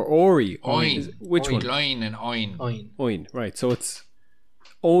Oin. Or Ori. Oin. Which one? Oin and Oin. Oin, right. So it's...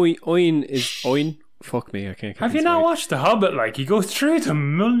 Oin is Oin. Fuck me, I can't get Have you not watched The Hobbit? Like, he goes through to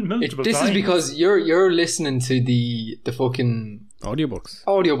multiple times. This is because you're listening to the fucking...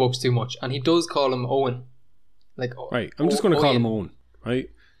 audiobooks too much, and he does call him Owen. Like, right, I'm just going to call him Owen, right?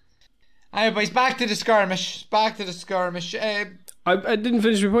 Alright, boys, back to the skirmish. I didn't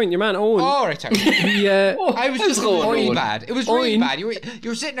finish my point. Your man Owen. Oh, right, sorry. I was just going really bad. It was really bad. You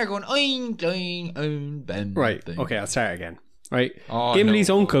were sitting there going, oin, oin, oin, bam. Right, bam. okay, I'll start again. Right, Oh, Gimli's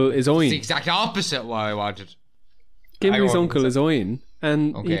uncle is Oin. It's the exact opposite of what I wanted. Gimli's uncle is Oin,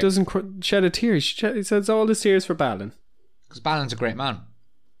 and he doesn't shed a tear. He says all his tears for Balin. Because Balin's a great man.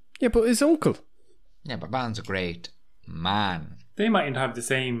 Yeah, but his uncle. Yeah, but Balin's a great man. They mightn't have the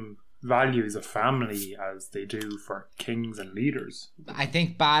same values of family as they do for kings and leaders. I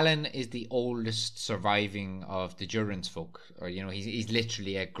think Balin is the oldest surviving of the Durrance folk. Or, you know, he's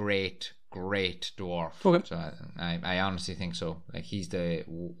literally a great dwarf. Okay. So I honestly think so. Like, he's the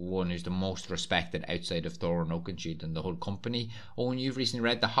one who's the most respected outside of Thorin Oakenshield and the whole company. Owen, you've recently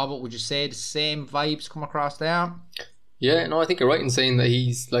read The Hobbit. Would you say the same vibes come across there? Yeah, no, I think you're right in saying that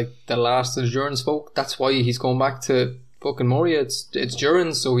he's like the last of the Durrance folk. That's why he's going back to fucking Moria. It's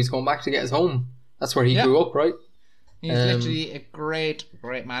Durrance, so he's going back to get his home. That's where he grew up, right? He's literally a great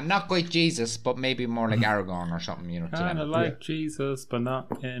man. Not quite Jesus, but maybe more like Aragorn or something, you know. Kind of like Jesus, but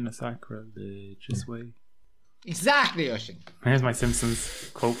not in a sacrilegious way. Exactly, Oisin. Here's my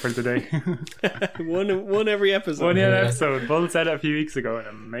Simpsons quote for the day. one every episode. One episode. Bull said it a few weeks ago, and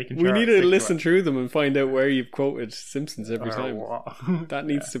I'm making sure. We need to listen through them and find out where you've quoted Simpsons every time. That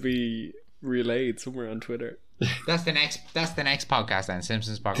needs to be relayed somewhere on Twitter. That's the next podcast then,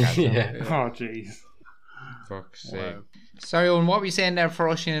 Simpsons podcast. Yeah. Oh jeez. Fuck's sake. Sorry, Owen, what were you saying there before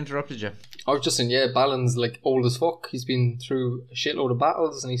Oisin interrupted you? I was just saying, yeah, Balin's like old as fuck. He's been through a shitload of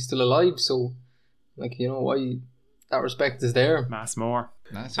battles and he's still alive, so like, you know, why that respect is there. Mass more.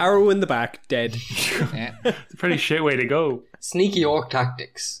 Arrow in the back, dead. Yeah. It's a pretty shit way to go. Sneaky orc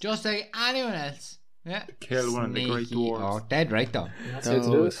tactics. Just like anyone else. Yeah. Kill one of the great dwarves. Oh, dead right though. That's how to do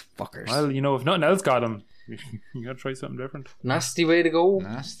it. Those fuckers. Well, you know, if nothing else got him, you gotta try something different. Nasty way to go.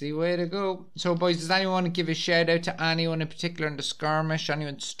 Nasty way to go. So, boys, does anyone want to give a shout out to anyone in particular in the skirmish?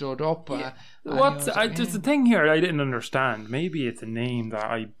 Anyone stood up? There's a thing here I didn't understand. Maybe it's a name that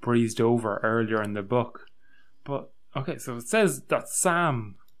I breezed over earlier in the book. But, okay, so it says that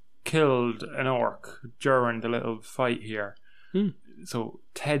Sam killed an orc during the little fight here. So,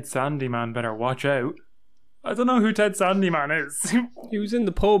 Ted Sandyman better watch out. I don't know who Ted Sandyman is. He was in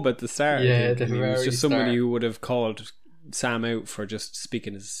the pub at the start. Yeah, I think, the and he was very just somebody start. who would have called Sam out for just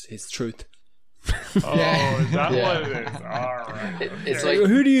speaking his truth. Oh, is that what it is? Alright. It's okay. like,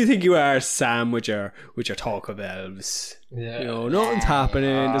 Who do you think you are, Sam, with your talk of elves? yeah. You know, nothing's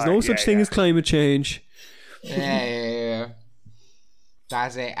happening. There's no such thing as climate change. Yeah.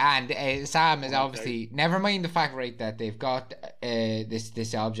 That's it. And Sam is obviously, never mind the fact, right, that they've got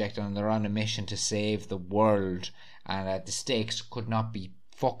this object and they're on a mission to save the world, and that the stakes could not be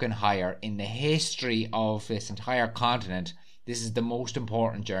fucking higher in the history of this entire continent. This is the most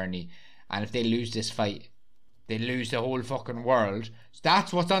important journey, and if they lose this fight, they lose the whole fucking world. So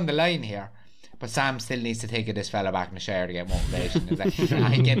that's what's on the line here. But Sam still needs to take this fella back in the shower to get motivation. He's like,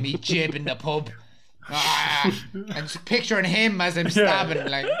 I get me jib in the pub. And just picturing him as I'm stabbing,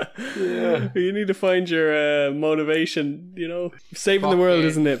 like, You need to find your motivation. You know, saving the world,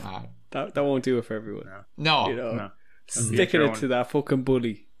 isn't it? That won't do it for everyone. No, You know, No. sticking it to that fucking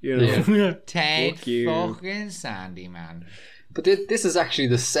bully. You know, Ted Fuck you. fucking Sandyman. But this is actually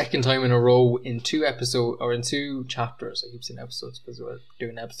the second time in a row in two chapters. I keep saying episodes because we're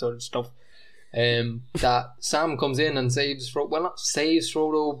doing episode stuff. That Sam comes in and saves Frodo. Well, not saves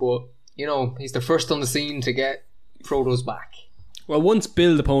Frodo, but you know, he's the first on the scene to get Frodo's back. well, once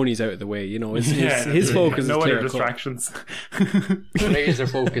Bill the pony's out of the way, you know, his focus no is other clear. distractions. Laser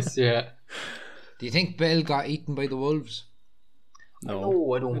focus, yeah. Do you think Bill got eaten by the wolves?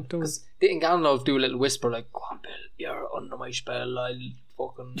 No, I don't. Because didn't Gandalf do a little whisper like, "Go on, Bill, you're under my spell. I'll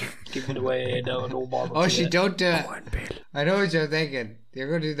fucking give it away. No bother." Oh, she don't do it. I know what you're thinking. You're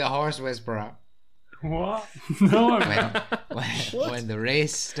going to do the horse whisperer. What? No, I'm When the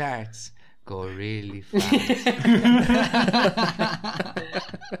race starts, go really fast.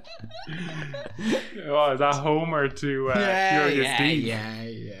 Oh, is that Homer to Furious Deeds?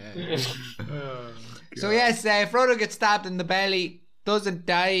 Yeah. Oh, So yes, Frodo gets stabbed in the belly, doesn't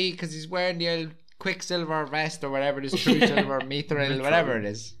die because he's wearing the old Quicksilver vest or whatever it is, True Silver, Mithril, whatever it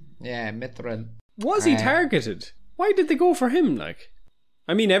is. Yeah, Mithril. Was he targeted? Why did they go for him? Like,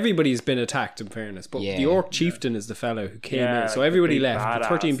 I mean, everybody's been attacked in fairness, but the Orc Chieftain is the fellow who came in, so like everybody the big left. badass.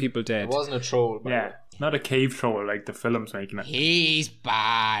 13 people dead. It wasn't a troll. By the Yeah, way. not a cave troll like the film's making it. He's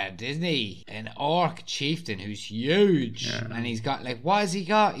bad, isn't he? An orc chieftain who's huge, and he's got like, what has he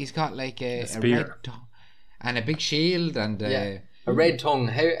got? He's got like a spear. red tongue and a big shield and. A red tongue.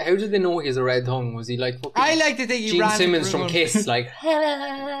 How did they know he has a red tongue? Was he like fucking I like to think he Gene ran Simmons through from one- Kiss? Like,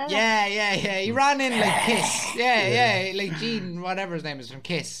 Yeah. He ran in like Kiss. Yeah. Like Gene, whatever his name is from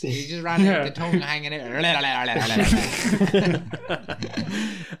Kiss. He just ran in with the tongue hanging out.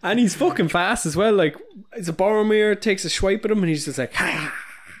 And he's fucking fast as well. Like, it's a Boromir takes a swipe at him and he's just like, Yeah,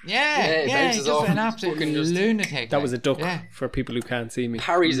 Yeah, bounces he's just off an and absolute fucking just- lunatic. that was a duck Yeah. for people who can't see me.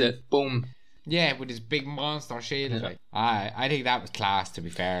 parries it. Boom. Yeah, with his big monster shield. Like, I think that was class. To be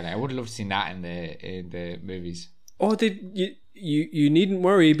fair, like, I would have loved to seen that in the movies. Oh, you needn't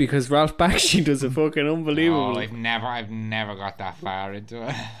worry because Ralph Bakshi does a fucking unbelievable. Oh, I've never got that far into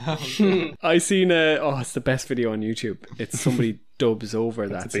it. I seen it's the best video on YouTube. It's somebody dubs over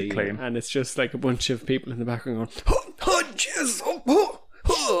that a big scene, claim. and it's just like a bunch of people in the background going,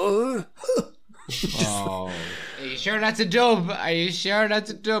 Oh, are you sure that's a dub?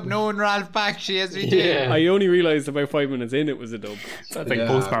 Knowing Ralph Bakshi as we did. I only realised about 5 minutes in it was a dub. That's like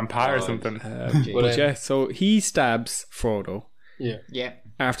Postman Pat or something. But yeah, so he stabs Frodo. Yeah.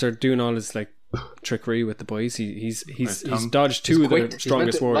 After doing all his like trickery with the boys, he's dodged two of the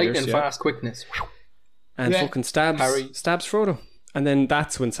strongest warriors. Lightning fast quickness. And fucking stabs Harry. Frodo. And then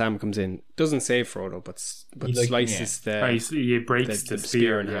that's when Sam comes in. Doesn't save Frodo, but slices He breaks the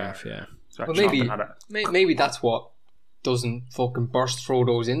spear in half. Yeah. Well, maybe that's what doesn't fucking burst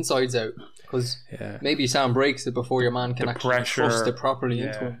Frodo's insides out, because maybe Sam breaks it before your man can actually thrust it properly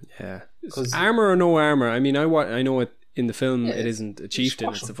into him. Yeah. Armor or no armor, I mean, I know it in the film. It isn't a chieftain;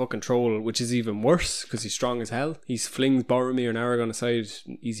 it's a fucking troll, which is even worse because he's strong as hell. He flings Boromir and Aragorn aside,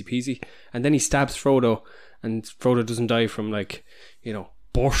 easy peasy, and then he stabs Frodo, and Frodo doesn't die from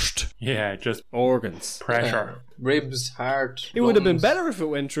burst. Yeah, just organs, pressure, ribs, heart. It would have been better if it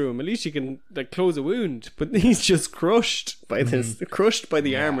went through him. At least you can close a wound. But he's just crushed by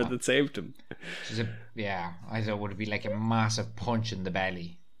the armor that saved him. I thought it would be like a massive punch in the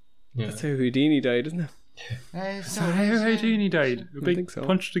belly. Yeah. That's how Houdini died, isn't it? That's how Houdini died. A big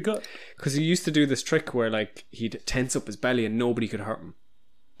punch to the gut. Because he used to do this trick where he'd tense up his belly and nobody could hurt him.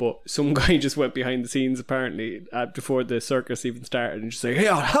 But some guy just went behind the scenes apparently before the circus even started and just like, "Hey,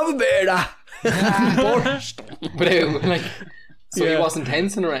 I'll have a beer But he wasn't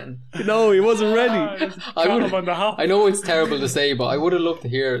tensing or anything. No, he wasn't ready. I know it's terrible to say, but I would have loved to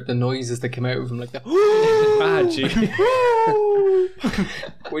hear the noises that come out of him like that.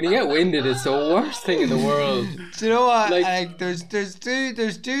 When you get winded, it's the worst thing in the world. Do you know what? There's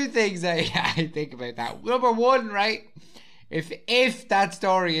two things I think about that. Number one, right? If that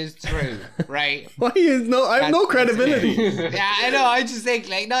story is true, right? Why I have no credibility. Yeah, I know. I just think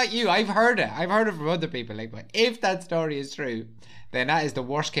not you. I've heard it from other people. But if that story is true, then that is the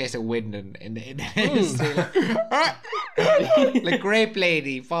worst case of winding in the history. Like grape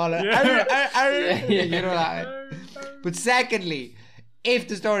lady falling. You know that. But secondly, if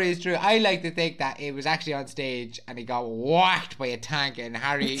the story is true, I like to think that it was actually on stage and he got whacked by a tank and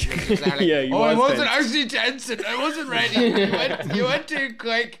Harry was just there I wasn't actually tensing. I wasn't ready. You went too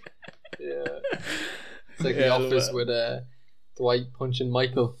quick. Yeah. It's like The Office with Dwight punching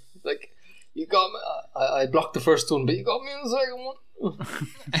Michael. It's like, you got me. I blocked the first one, but you got me in the second one.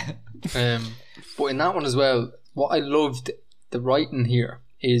 But in that one as well, what I loved the writing here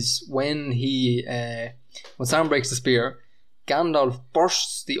is when Sam breaks the spear, Gandalf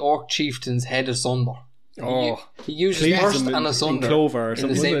bursts the orc chieftain's head asunder. He uses burst and asunder in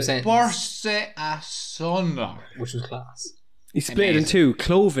the same sentence. Bursts it asunder, which was class. He split it in two.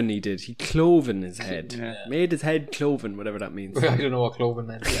 Cloven he did. He cloven his head. Yeah. Made his head cloven, whatever that means. I don't know what cloven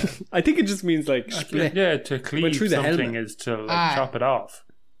meant. Yeah. I think it just means split. Yeah, to cleave something is to chop it off.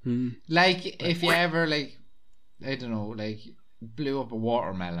 Like if you ever I don't know, blew up a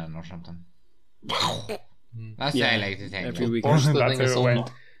watermelon or something. That's what I like to think. Every week. Burst the thing asunder.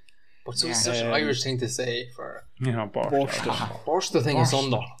 But it's such an Irish thing to say for burst the thing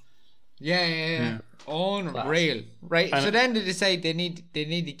asunder. Yeah. Unreal. Right. So then they decide they need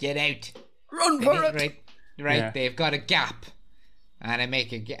to get out. Run for it. Right. Yeah. They've got a gap, and then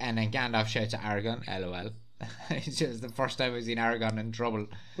Gandalf shouts at Aragorn. LOL. It's just the first time I've seen Aragorn in trouble.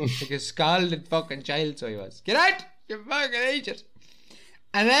 Like a scalded fucking child, so he was. Get out, you fucking idiot.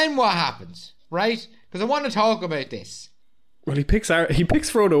 And then what happens? Right? Because I want to talk about this. Well, he picks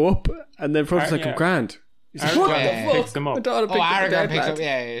Frodo up, and then Frodo's like, "I'm grand." He's like, "What the fuck?" Picks him up. Aragorn picks up.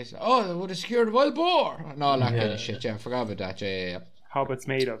 Yeah. Oh, would have secured a wild boar and all that kind of shit. Yeah, I forgot about that. Yeah. Hobbit's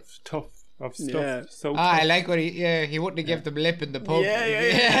made of stuff. Yeah. So I like what he wouldn't have given them lip in the pub.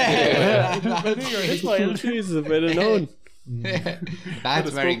 Yeah. Jesus, a bit of known. That's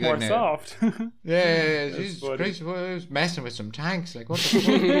very good. More soft. Jesus Christ, I was messing with some tanks. Like, what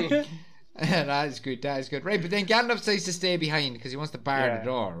the fuck? That is good. Right, but then Gandalf decides to stay behind because he wants to bar the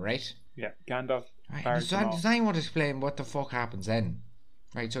door, right? Yeah, Gandalf right, bars them off. Does anyone want to explain what the fuck happens then?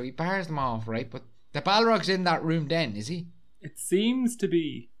 Right, so he bars them off, right? But the Balrog's in that room then, is he? It seems to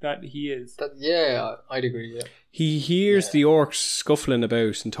be that he is. I'd agree, yeah. He hears the orcs scuffling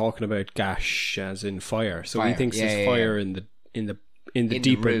about and talking about gash as in fire. So he thinks there's fire in the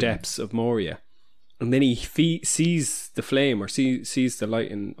deeper depths of Moria. And then he sees the flame or sees the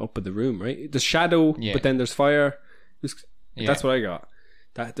lighting up in the room, right? There's shadow, but then there's fire. That's what I got.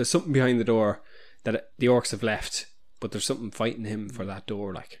 That there's something behind the door that the orcs have left, but there's something fighting him for that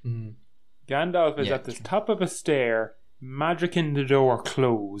door. Like Gandalf is at the top of a stair, magicking the door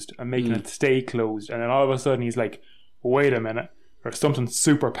closed and making it stay closed, and then all of a sudden he's like, "Wait a minute, there's something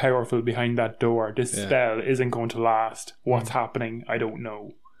super powerful behind that door. This spell isn't going to last. What's happening? I don't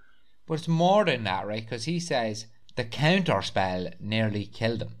know." But it's more than that, right? Because he says the counter spell nearly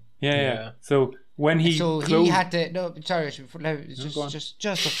killed him. Yeah. So when he he had to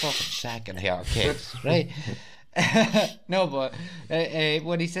just a fucking second here, kids, right? No, but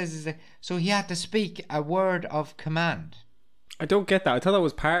what he says is that, so he had to speak a word of command. I don't get that. I thought that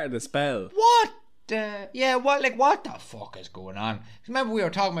was part of the spell. What? What the fuck is going on? Remember we were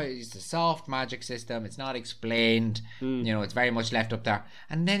talking about it's the soft magic system. It's not explained. It's very much left up there.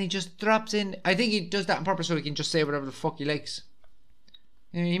 And then he just drops in. I think he does that on purpose so he can just say whatever the fuck he likes.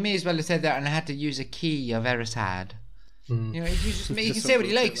 He may as well have said that and had to use a key of Erisad. He can say what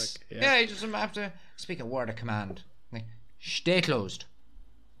he likes. He just doesn't have to speak a word of command. Like, stay closed.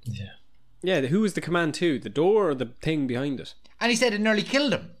 Yeah, who was the command to? The door or the thing behind it? And he said it nearly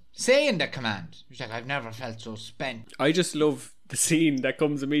killed him, saying the command. He's like, I've never felt so spent. I just love the scene that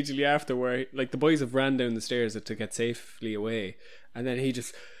comes immediately after where like the boys have ran down the stairs to get safely away, and then he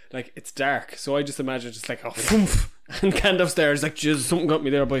just like, it's dark, so I just imagine just like, oh, poof, and Gandalf's there, he's like, Jesus, something got me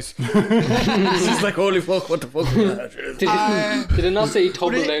there, boys. It's just like, holy fuck, what the fuck was that? Did it not say he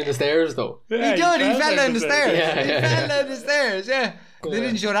tumbled down the stairs though? Yeah, he fell down the stairs. He fell down the stairs, They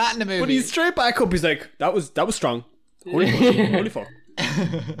didn't show that in the movie. But he's straight back up, he's like, that was strong. Holy fuck.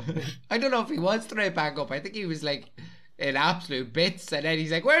 I don't know if he was straight back up. I think he was like in absolute bits, and then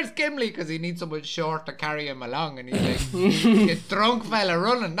he's like, where's Gimli? Because he needs someone short to carry him along, and he's like, a drunk fella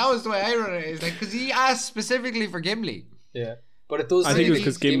running. That was the way I run it. It's like, because he asked specifically for Gimli. Yeah, but it does. I think it was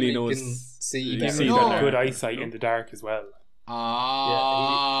because Gimli knows can see Gimli better. got good eyesight in the dark as well.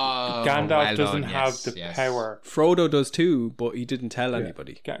 Gandalf doesn't have the power. Frodo does too, but he didn't tell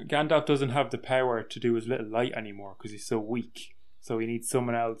anybody. Gandalf doesn't have the power to do his little light anymore because he's so weak. So he needs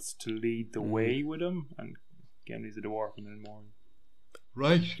someone else to lead the way with him, and Gimli's a dwarf and then more.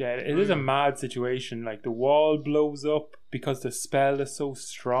 Right. Yeah, it is a mad situation. Like the wall blows up because the spell is so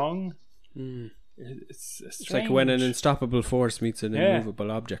strong. It's like when an unstoppable force meets an immovable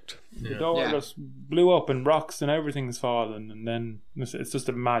object. The door just blew up and rocks and everything's fallen, and then it's just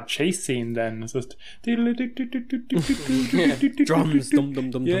a mad chase scene. Then it's just drums, dum dum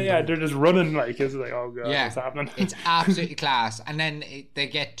dum. Yeah, they're just running like it's like, oh god, what's happening? It's absolutely class. And then they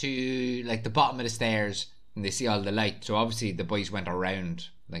get to like the bottom of the stairs and they see all the light. So obviously the boys went around.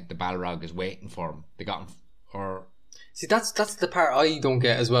 Like the Balrog is waiting for him. They got him, See, that's the part I don't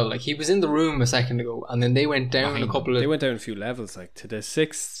get as well. Like, he was in the room a second ago, and then they went down They went down a few levels, like to the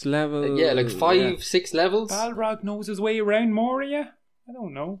 6th level. Yeah, like 6 levels. Balrog knows his way around Moria. I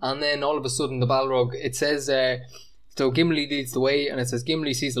don't know. And then all of a sudden, the Balrog, it says, so Gimli leads the way, and it says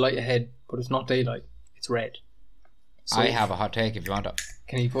Gimli sees the light ahead, but it's not daylight. It's red. So I have a hot take if you want it.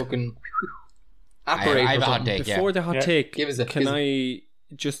 Can you fucking I have a hot take. Before the hot take, can I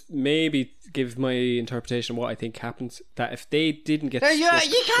just maybe give my interpretation of what I think happens? That if they didn't get you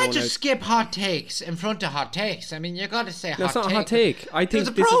can't just skip hot takes in front of hot takes. I mean, you got to say hot take. It's not a hot take. I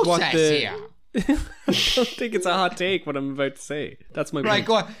think this is what the I don't think it's a hot take what I'm about to say. That's my point.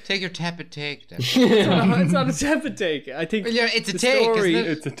 Go on, take your tepid take then. It's not a tepid take. I think it's a take, isn't it?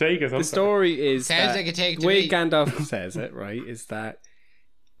 It's a take. The story is sounds like a take to the way me. Gandalf says it, right, is that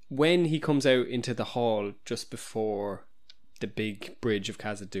when he comes out into the hall just before the big Bridge of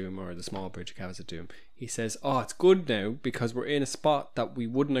Khazad-Dúm, or the small Bridge of Khazad-Dúm, he says, oh, it's good now because we're in a spot that we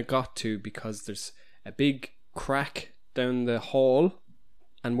wouldn't have got to because there's a big crack down the hall,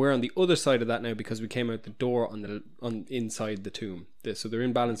 and we're on the other side of that now because we came out the door on inside the tomb. So they're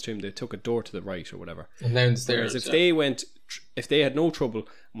in Balin's tomb. They took a door to the right or whatever. And down the stairs. Whereas if they had no trouble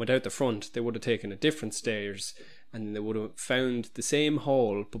and went out the front, they would have taken a different stairs, and they would have found the same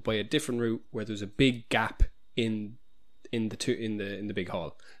hall but by a different route where there's a big gap in the big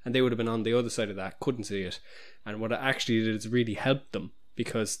hall, and they would have been on the other side of that, couldn't see it. And what it actually did is really helped them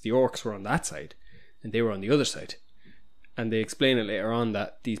because the orcs were on that side and they were on the other side. And they explain it later on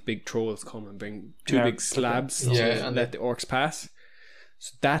that these big trolls come and bring two big slabs to let the orcs pass.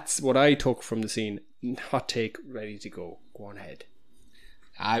 So that's what I took from the scene. Hot take, ready to go. Go on ahead.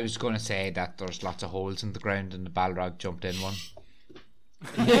 I was going to say that there's lots of holes in the ground and the Balrog jumped in one.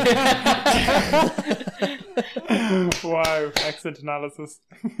 Wow, excellent analysis.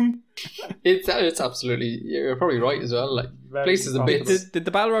 It's absolutely, you're probably right as well. Like, places a bit. Did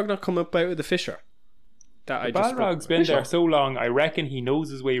the Balrog not come up out of the fissure? that I The just Balrog's been there so long, I reckon he knows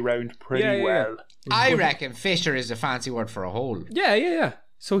his way around pretty well. I reckon fissure is a fancy word for a hole. Yeah.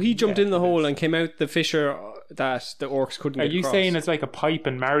 So he jumped in the hole and came out the fissure that the orcs couldn't Are get you across. saying it's like a pipe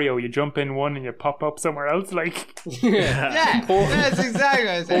in Mario? You jump in one and you pop up somewhere else? Like, Yeah, that's exactly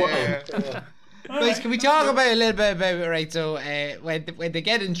what I said. Guys, can we talk about a little bit about it, right? So when they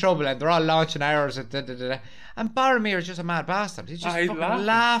get in trouble and they're all launching arrows and and Boromir is just a mad bastard. He's just fucking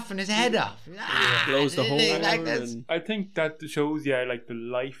laughing his head off. Blows the hole like out this. and- I think that shows you like the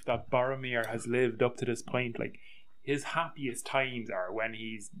life that Boromir has lived up to this point. Like, his happiest times are when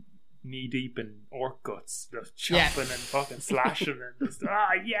he's knee deep in orc guts, just chopping and fucking slashing and just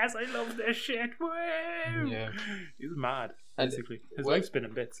yes, I love this shit. Woo! Yeah. He's mad. And Basically, his when- life's been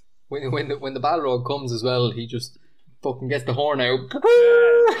in bits. When the Balrog comes as well, he just fucking gets the horn out.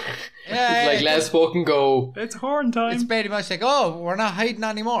 Yeah, He's like, let's fucking go. It's horn time. It's pretty much like, oh, we're not hiding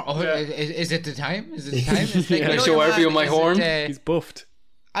anymore. Oh, Yeah. is it the time? Is it the time? It's like, Can I you know show what, everyone my is it, horn? He's buffed.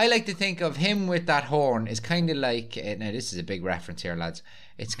 I like to think of him with that horn is kind of like, now this is a big reference here, lads.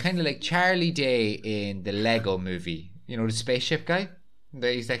 It's kind of like Charlie Day in the Lego movie. You know, the spaceship guy?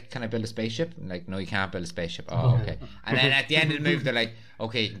 He's like, can I build a spaceship? I'm like, no, you can't build a spaceship. Oh, okay. And then at the end of the movie, they're like,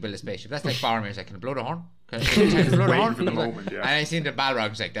 okay, you can build a spaceship. That's like Boromir's like, can I blow the horn? Can I blow the horn? for the moment, yeah. And I seen the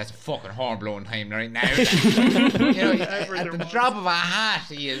Balrog's like, that's a fucking horn blowing time right now. You know, at the drop of a hat,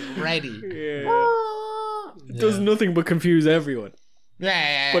 he is ready. Yeah. It does nothing but confuse everyone.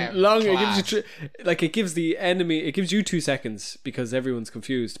 Yeah. But long, it class. gives you like it gives the enemy. It gives you 2 seconds because everyone's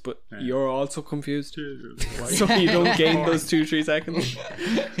confused, but you're also confused, so you don't gain those 2-3 seconds.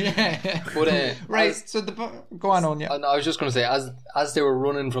 Yeah. But Right. So go on, yeah. I was just gonna say, as they were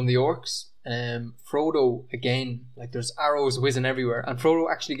running from the orcs, Frodo again, like there's arrows whizzing everywhere, and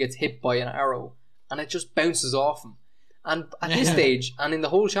Frodo actually gets hit by an arrow, and it just bounces off him. And at this stage, and in the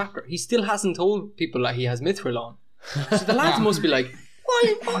whole chapter, he still hasn't told people that he has Mithril on. So the lads must be like,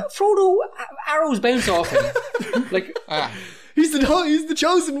 why Frodo, arrows bounce off him? Like, He's the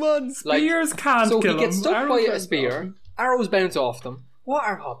chosen one. like Spears can't so kill he gets him. stuck by Arrows a bounce off spear, him. arrows bounce off them. What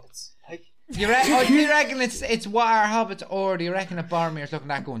are hobbits? Like, Do you reckon it's what our hobbits, or do you reckon that Boromir's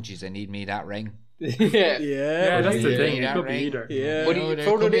looking at going, geez, I need me that ring? yeah. Yeah, That's the Yeah, thing. It that could be ring. either. yeah. But there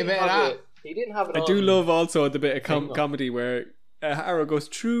Frodo could be a didn't bit of have that. it. He didn't have it I on. do love also the bit of Hang on. comedy where a arrow goes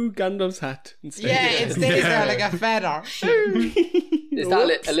through Gandalf's hat instead. Yeah, it stays there like a feather. Is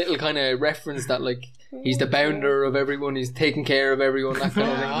that a little kind of reference that like he's the bounder of everyone, he's taking care of everyone, that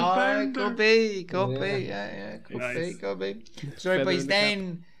kind of thing? Oh, it could be, could Nice. be. So, boys, in the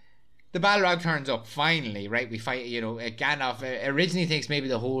then the Balrog turns up finally, right? We fight, Gandalf originally thinks maybe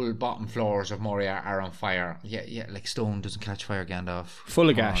the whole bottom floors of Moria are on fire. Yeah, like stone doesn't catch fire, Gandalf. Full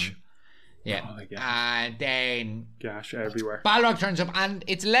of Come on. gash. Yeah. Oh, yeah. And then Gash everywhere. Balrog turns up, and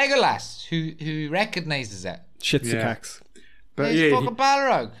it's Legolas who recognizes it. Shits the Yeah. cax. But It's yeah, fucking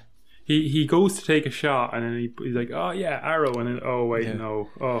Balrog. he goes to take a shot and then he's like, oh yeah, arrow, and then oh wait, Yeah. no,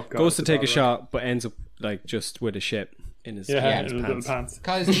 oh god, Goes to it's a take a Balrog. shot, but ends up like just with a shit in his, Yeah, in his in his little pants. pants.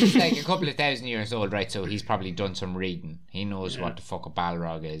 Because he's like a couple of thousand years old, right? So he's probably done some reading. He knows what the fuck a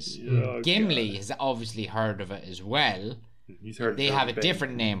Balrog is. Oh, Gimli has obviously heard of it as well. He's heard They of have a thing.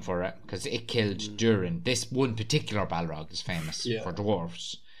 different name for it because it killed Durin. This one particular Balrog is famous for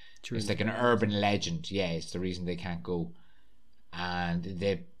dwarves. It's like an urban legend. Yeah, it's the reason they can't go. And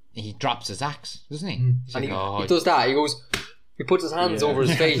he drops his axe, doesn't he? He's And like, he does that. He puts his hands over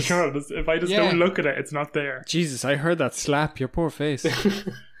his face. Sure, if I just don't look at it, it's not there. Jesus, I heard that slap. Your poor face.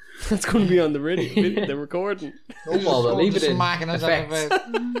 That's going to be on the radio, the recording. No bother, leave it in. smacking us on the Effects.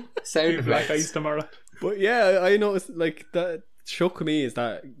 face. Sound Black effects. ice tomorrow. But yeah, I noticed like that shook me is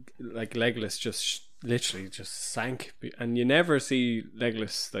that like Legolas just literally just sank, and you never see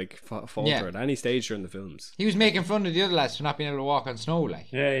Legolas like falter Yeah. at any stage during the films. He was making fun of the other lads for not being able to walk on snow,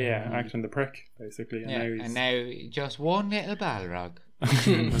 like. Yeah, acting the prick basically, and Yeah, now and now just one little Balrog.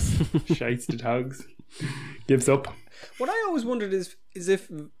 he's shites to dogs, gives up. What I always wondered is if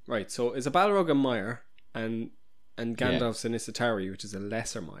right, so is a Balrog a Mire and Gandalf's an Isatari, which is a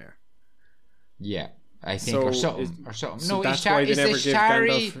lesser Mire. Yeah, I think, So or something, is- or something. So No, that's Ishtar, why they is never give Ishtari...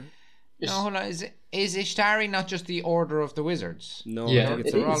 Gandalf. No, hold on. Is Ishtari not just the Order of the Wizards? No, Yeah, I think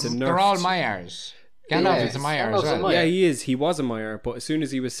it's it a, is. it's a They're nerfed. all Myers. Gandalf Yeah, is a Mire Gandalf's as a well. Mire. Yeah, he is. He was a Mire, but as soon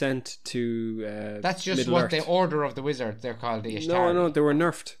as he was sent to That's just Middle what Earth, the Order of the Wizards, they're called the Ishtari. No, they were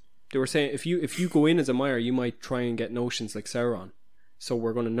nerfed. They were saying if you go in as a Mire, you might try and get notions like Sauron. So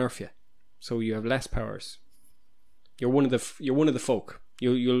we're going to nerf you. So you have less powers. You're one of the folk.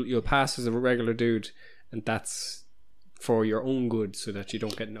 You'll pass as a regular dude, and that's for your own good, so that you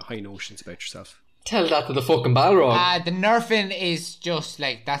don't get high notions about yourself. Tell that to the fucking Balrog. The nerfing is just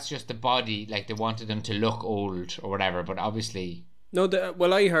like, that's just the body. Like, they wanted them to look old or whatever, but obviously. No,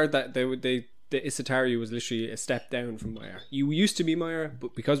 I heard that the Isatari was literally a step down from Maiar. You used to be Maiar,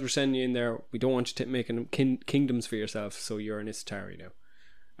 but because we're sending you in there, we don't want you making kingdoms for yourself, so you're an Isatari now.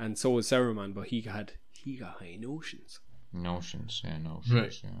 And so was Saruman, but he got high notions. Notions.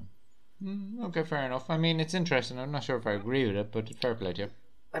 Right. Yeah. Okay, fair enough. I mean, it's interesting. I'm not sure if I agree with it, but fair play to you.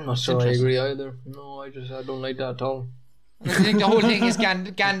 I'm not sure I agree either. No, I don't like that at all. I think the whole thing is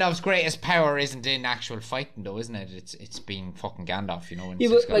Gandalf's greatest power isn't in actual fighting, though, isn't it? It's being fucking Gandalf, you know. And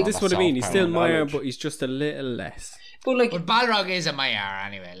but like, this is what I mean. He's still Maiar, but he's just a little less. But Balrog is a Maiar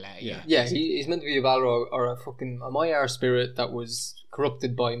anyway. Yeah, he's meant to be a Balrog or a Maiar spirit that was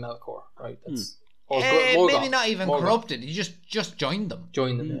corrupted by Melkor, right? That's maybe not even corrupted. He just joined them.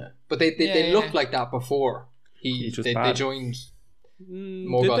 Yeah. But they looked like that before they joined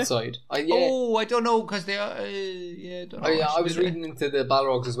Morgoth's side. I don't know, because they are. I don't know. I was reading into the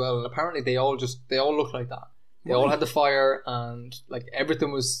Balrogs as well, and apparently they all look like that. They all had the fire, and like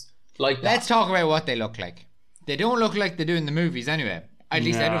everything was like that. Let's talk about what they look like. They don't look like they do in the movies anyway. At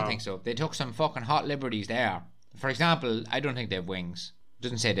least I don't think so. They took some fucking hot liberties there. For example, I don't think they have wings. It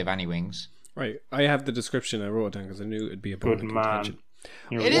doesn't say they have any wings. Right, I have the description. I wrote it down because I knew it'd be a bone of contention.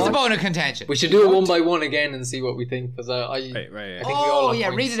 It is a bone of contention. We should do it one by one again and see what we think. Because I think we all have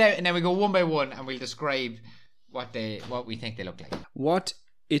points. Read it out, and then we go one by one, and we'll describe what we think they look like. What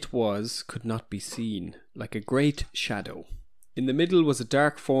it was could not be seen, like a great shadow. In the middle was a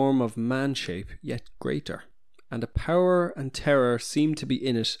dark form of man shape, yet greater, and a power and terror seemed to be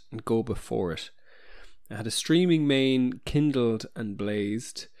in it and go before it. It had a streaming mane kindled and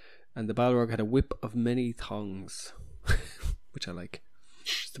blazed, and the Balrog had a whip of many thongs, which I like.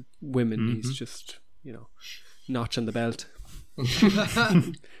 Just the women, he's just, notch on the belt.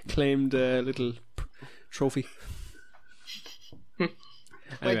 Claimed a little trophy. Anyway.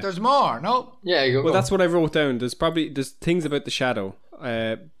 Wait, there's more, no? Yeah, you go. Well, that's what I wrote down. There's things about the shadow.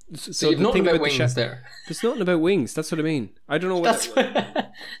 So you've nothing about wings there. There's nothing about wings. That's what I mean. I don't know what.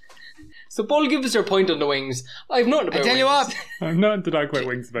 So, Paul, give us your point on the wings. I've nothing about wings. I tell you what. I've nothing to talk about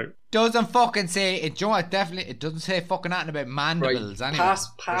wings about. Doesn't fucking say it. You know what? Definitely, it doesn't say fucking nothing about mandibles. Right. Anyway.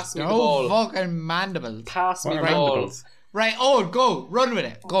 Pass me the ball. No fucking mandibles. Pass me the ball. Right, go. Run with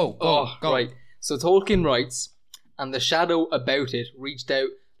it. Go. Right. So, Tolkien writes, and the shadow about it reached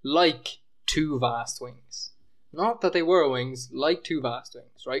out like two vast wings. Not that they were wings, like two vast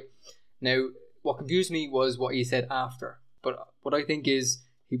wings, right? Now, what confused me was what he said after. But what I think is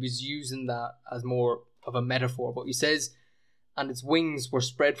he was using that as more of a metaphor. But he says, and its wings were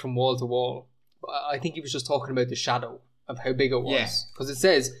spread from wall to wall. I think he was just talking about the shadow of how big it was. Because it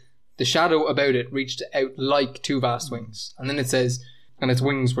says, the shadow about it reached out like two vast wings. And then it says, and its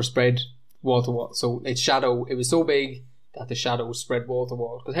wings were spread wall to wall. So its shadow, it was so big that the shadow spread wall to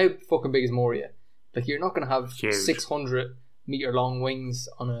wall. Because how fucking big is Moria? Like, you're not going to have 600 meter long wings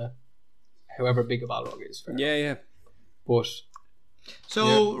on a however big a Balrog is. Yeah. But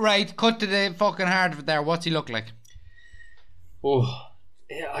so right, cut to the fucking heart of it there. What's he look like? Oh,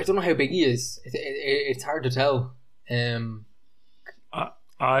 yeah, I don't know how big he is. It's hard to tell. Oh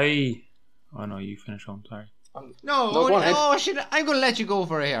no, you finish on. Sorry. No, shit! I'm going to let you go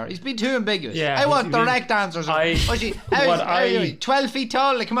for it here. He's been too ambiguous. Yeah, I want direct answers. 12 feet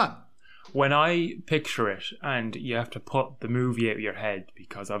tall. Like, come on. When I picture it, and you have to put the movie out of your head,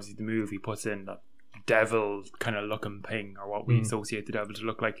 because obviously the movie puts in that devil kind of looking thing, or what we associate the devil to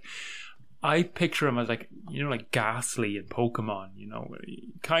look like. I picture him as like Ghastly in Pokemon.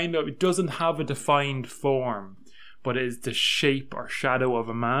 Kind of. It doesn't have a defined form, but is the shape or shadow of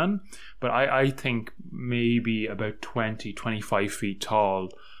a man. But I think maybe about 20-25 feet tall,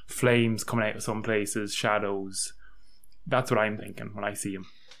 flames coming out of some places, shadows. That's what I'm thinking when I see him.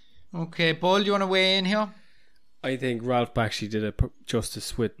 Okay, Paul, do you want to weigh in here? I think Ralph Bakshi did a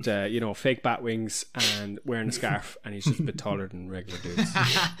justice with, fake bat wings and wearing a scarf, and he's just a bit taller than regular dudes.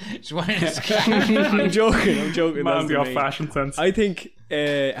 Just wearing a scarf. I'm joking. Man, the off-fashion sense. I think.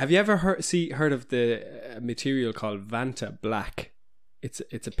 Have you ever heard of the material called Vanta Black? It's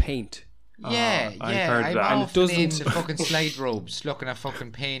a paint. Yeah. I've heard I'm that. often in the fucking slide robes looking at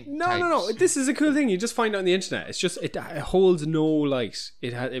fucking paint. No. This is a cool thing. You just find it on the internet. It's just it holds no light.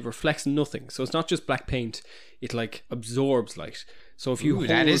 It reflects nothing. So it's not just black paint. It like absorbs light. So if you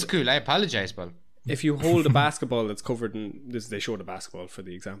that is cool. I apologize, Paul. If you hold a basketball that's covered in this, they showed a basketball for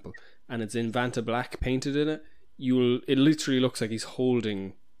the example, and it's in Vanta Black painted in it. It literally looks like he's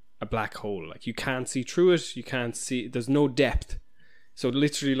holding a black hole. Like, you can't see through it. You can't see. There's no depth. So it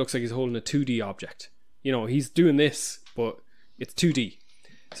literally looks like he's holding a 2D object. He's doing this, but it's 2D.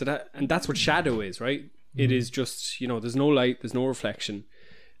 So that's what shadow is, right? It is just, there's no light, there's no reflection.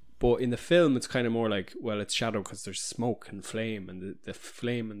 But in the film, it's kind of more like, well, it's shadow because there's smoke and flame, and the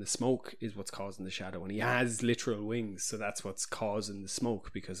flame and the smoke is what's causing the shadow. And he has literal wings, so that's what's causing the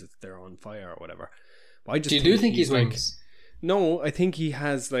smoke because they're on fire or whatever. But I just think he's wings? No, I think he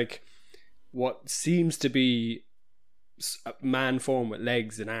has like what seems to be a man form with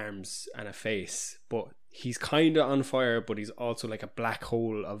legs and arms and a face, but he's kind of on fire, but he's also like a black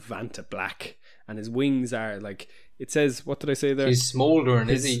hole of Vanta black, and his wings are like, it says, what did I say there? He's smouldering,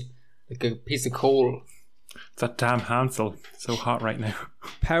 is he? Like a piece of coal. It's that damn Hansel. So hot right now.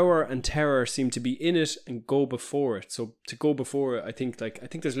 Power and terror seem to be in it and go before it. So to go before it, I think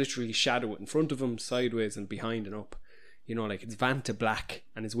there's literally shadow in front of him, sideways and behind and up. Like it's Vanta black,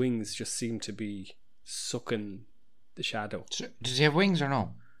 and his wings just seem to be sucking the shadow. So, does he have wings or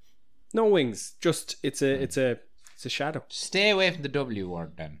no? No wings. Just it's a shadow. Stay away from the W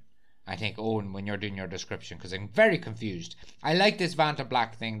word then. I think, Owen, when you're doing your description, because I'm very confused. I like this Vanta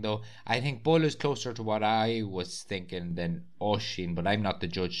Black thing, though. I think Bull is closer to what I was thinking than Oshin, but I'm not the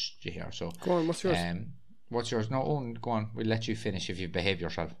judge here. So go on, what's yours? What's yours? No, Owen, go on. We'll let you finish if you behave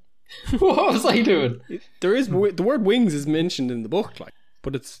yourself. What was I doing? There is the word wings is mentioned in the book,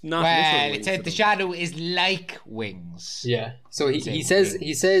 but it's not. Well, it said the shadow is like wings. Yeah. So he says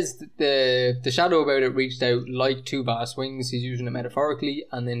the shadow about it reached out like two vast wings. He's using it metaphorically,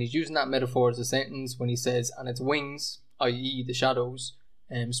 and then he's using that metaphor as a sentence when he says, and its wings, i.e. the shadows,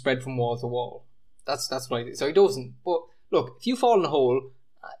 spread from wall to wall. That's what I did. So he doesn't. But look, if you fall in a hole,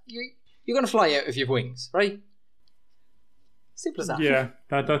 you're gonna fly out if you have wings, right? Simple as that. Yeah,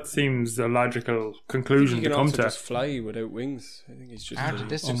 that seems a logical conclusion to come to. Just fly without wings. I think it's just. Hard to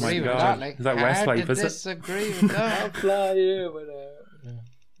disagree with that. Like, is that Westlife? Is it? Disagree with that. I'll fly here without.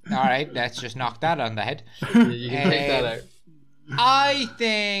 All right, let's just knock that on the head. You can take that out. I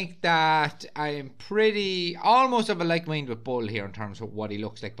think that I'm pretty almost of a like mind with Bull here in terms of what he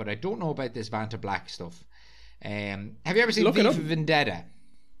looks like, but I don't know about this Vanta Black stuff. Have you ever seen V for Vendetta?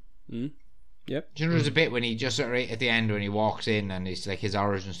 Yep. Do you know there's a bit when he just right at the end when he walks in and it's like his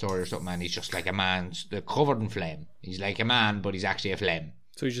origin story or something, and he's just like a man, they're covered in flame. He's like a man, but he's actually a flame.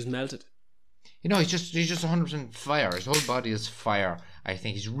 So he's just melted. He's just 100% fire. His whole body is fire. I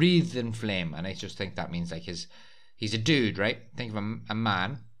think he's wreathed in flame, and I just think that means like he's a dude, right? Think of a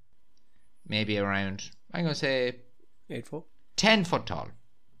man, maybe around, I'm gonna say 8 foot, 10 foot tall,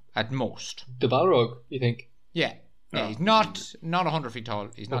 at most. The Balrog, you think? Yeah. He's not 100 feet tall.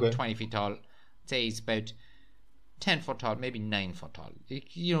 He's not 20 feet tall. I'd say he's about 10 foot tall, maybe 9 foot tall.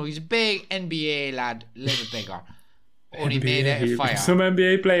 He's a big NBA lad, a little bigger. Only made out of fire. Some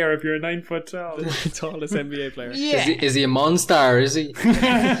NBA player if you're 9 foot tall. Tallest NBA player. Yeah. Is he a monster? Is he?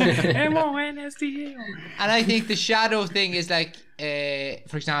 M-O-N-S-T-A. And I think the shadow thing is like,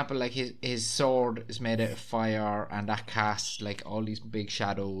 for example, like his sword is made out of fire, and that casts like all these big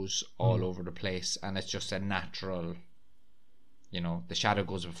shadows all over the place, and it's just a natural. The shadow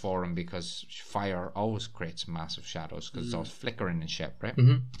goes before him because fire always creates massive shadows because it's always flickering and shit, right?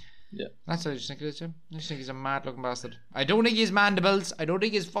 Mm-hmm. Yeah. That's what I just think it is. I just think he's a mad looking bastard. I don't think he has mandibles. I don't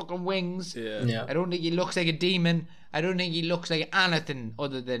think he has fucking wings. Yeah. I don't think he looks like a demon. I don't think he looks like anything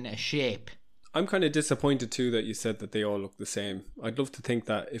other than a shape. I'm kind of disappointed too that you said that they all look the same. I'd love to think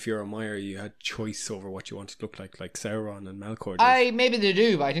that if you're a Meyer, you had choice over what you want to look like Sauron and Melkor did. Maybe they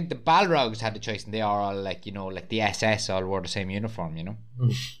do, but I think the Balrogs had the choice, and they are all like like the SS all wore the same uniform,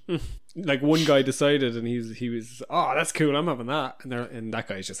 Like one guy decided, and he was, oh, that's cool, I'm having that, and that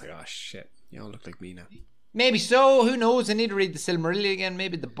guy's just like, oh shit, you all look like me now. Maybe so. Who knows? I need to read the Silmarillion again.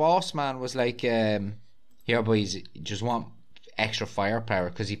 Maybe the boss man was like, here boys, just want extra firepower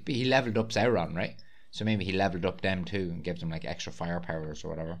because he leveled up Sauron, right? So maybe he leveled up them too and gives them like extra firepowers or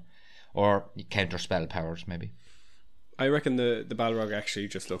whatever, or counter spell powers maybe. I reckon the Balrog actually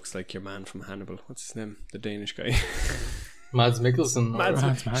just looks like your man from Hannibal. What's his name? The Danish guy. Mads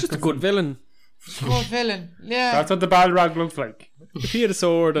Mikkelsen. He's just a good villain. Good villain, yeah. That's what the Balrog looks like. If he had a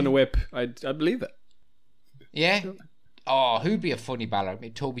sword and a whip, I'd believe it. Yeah. Oh, who'd be a funny Balrog?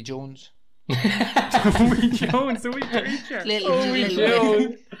 Maybe Toby Jones. Toby Jones, the wee creature. Toby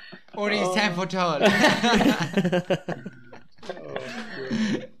Jones. Only he's 10 foot tall.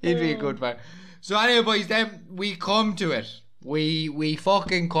 He'd be a good man. So anyway, boys, then we come to it. We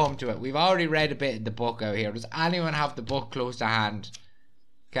fucking come to it. We've already read a bit in the book out here. Does anyone have the book close to hand?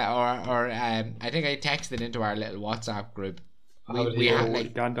 Okay, or I think I texted into our little WhatsApp group. We had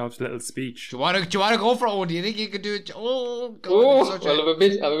like Gandalf's little speech. Do you want to go for it? Do you think you could do it? Oh, God, I'm a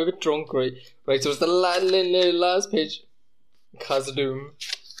bit drunk, right? Right, so it's the last page. Khazad-Dúm.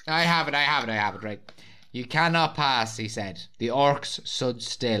 I have it. Right. You cannot pass, he said. The orcs stood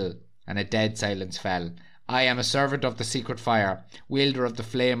still, and a dead silence fell. I am a servant of the secret fire, wielder of the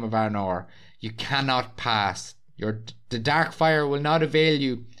flame of Arnor. You cannot pass. The dark fire will not avail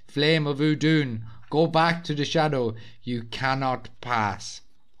you. Flame of Udun, go back to the shadow. You cannot pass.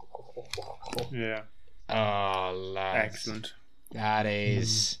 Yeah. Oh, lads. Excellent. That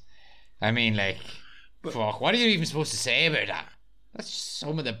is... I mean, like... fuck, what are you even supposed to say about that? That's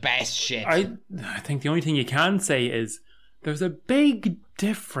some of the best shit. I think the only thing you can say is there's a big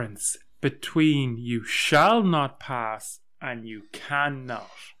difference between you shall not pass and you cannot.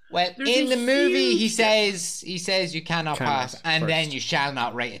 Well, There's in a the movie, huge he says you cannot pass, and first. then you shall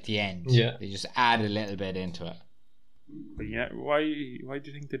not right at the end. Yeah. They just add a little bit into it. But yeah, why do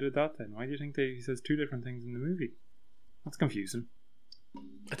you think they did that then? Why do you think he says two different things in the movie? That's confusing.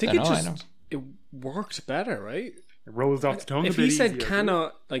 I think I know. it worked better, right? It rolls off the tongue. If a bit he said easier,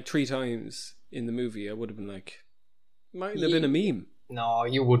 cannot like 3 times in the movie, I would have been like, might have been a meme. No,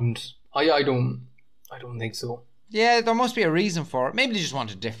 you wouldn't. I don't think so. Yeah, there must be a reason for it. Maybe they just want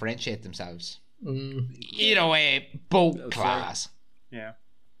to differentiate themselves. Either way, boat class. Yeah.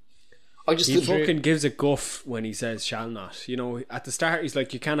 He fucking gives a guff when he says shall not. You know, at the start he's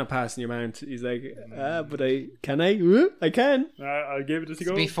like, you cannot pass in your mount. He's like, but I can. I'll give it a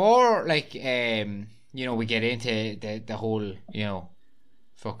go. Before, like, we get into the whole,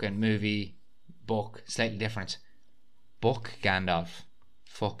 fucking movie, book, slightly different. Book Gandalf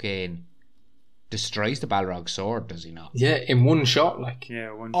fucking destroys the Balrog sword, does he not? Yeah, in one shot, like.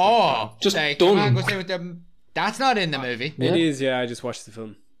 Yeah, one. Oh, just like, done. come on, go say with them. That's not in the movie. It is, yeah. I just watched the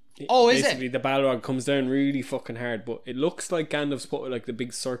film. Oh, is it? Basically, the Balrog comes down really fucking hard, but it looks like Gandalf's put like the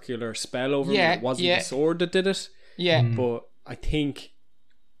big circular spell over him. It wasn't the sword that did it. Yeah. But I don't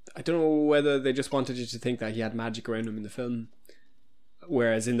know whether they just wanted you to think that he had magic around him in the film,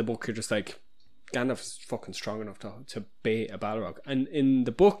 whereas in the book you're just like, Gandalf's fucking strong enough to bait a Balrog. And in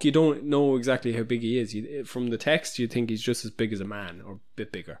the book you don't know exactly how big he is. From the text you think he's just as big as a man or a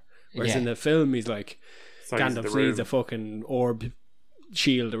bit bigger. Whereas in the film he's like, Gandalf needs a fucking orb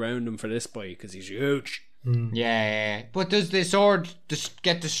shield around him for this boy because he's huge. Yeah. But does the sword just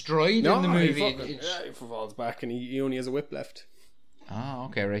get destroyed in the movie? He falls back and he only has a whip left. Oh,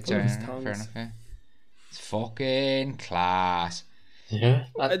 okay, right. Fair enough. Yeah. It's fucking class. Yeah.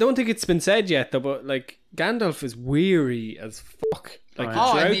 I don't think it's been said yet though, but like Gandalf is weary as fuck. Like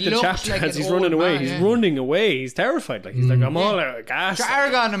throughout the chapter as he's running away, he's running away. He's terrified. Like he's like, I'm all out of gas. So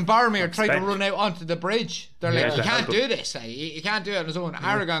Aragorn and Boromir tried to run out onto the bridge. They're like, you can't do this. Like, he can't do it on his own.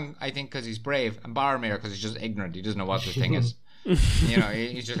 Aragorn, I think, because he's brave, and Boromir because he's just ignorant. He doesn't know what this thing is.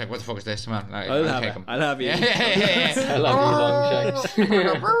 He's just like, what the fuck is this, man? Like, I'll take him. I'll have you. I love you, long shacks. Give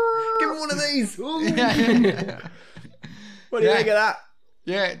him one of these. What do you think of that?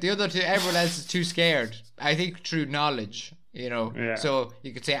 Yeah, the other two, everyone else is too scared. I think through knowledge, Yeah. So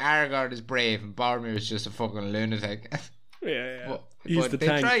you could say Aragorn is brave and Boromir is just a fucking lunatic. Yeah. But the they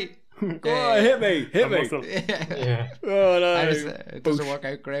tank. try. Go on, hit me. Yeah. Oh no. It doesn't work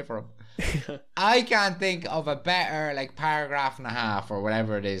out great for him. I can't think of a better paragraph and a half or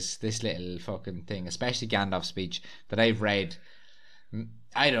whatever it is, this little fucking thing, especially Gandalf's speech, that I've read.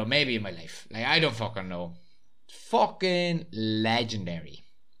 I don't know, maybe in my life. I don't fucking know. Fucking legendary.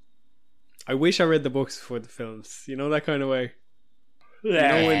 I wish I read the books before the films. You know, that kind of way.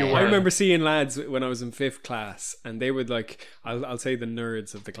 Yeah, I remember seeing lads when I was in 5th class, and they would I'll say the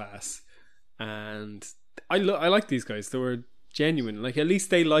nerds of the class, and I like these guys. They were genuine. Like, at least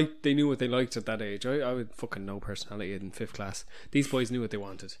they knew what they liked at that age. I would fucking no personality in 5th class. These boys knew what they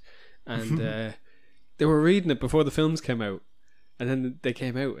wanted, and they were reading it before the films came out, and then they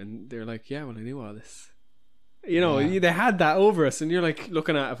came out, and they were like, "Yeah, well, I knew all this." You know, they had that over us, and you're like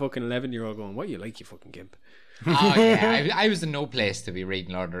looking at a fucking 11-year-old going, "What you like, you fucking gimp?" Oh yeah, I was in no place to be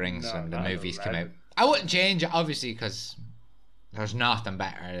reading Lord of the Rings when the movies came out. I wouldn't change it, obviously, because there's nothing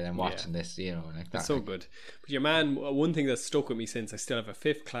better than watching this. Like that. It's so good. But your man, one thing that's stuck with me since, I still have a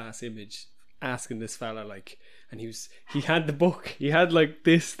 5th class image asking this fella and he had the book. He had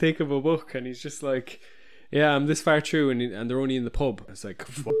this thick of a book, and he's just like, "Yeah, I'm this far through," and they're only in the pub. It's like,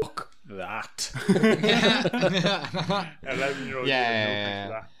 fuck that. 11-year-old.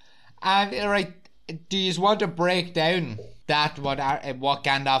 Yeah. Right. Do you want to break down what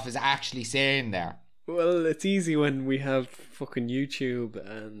Gandalf is actually saying there? Well, it's easy when we have fucking YouTube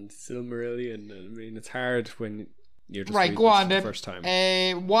and Silmarillion. I mean, it's hard when you're just right. Go on then. The first time. So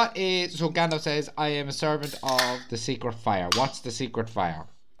Gandalf says, "I am a servant of the secret fire." What's the secret fire?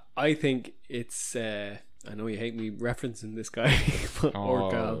 I think it's. I know you hate me referencing this guy, but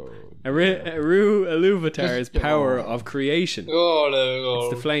Uruk-Hai. Eru Illuvatar's power of creation. Oh, there we go.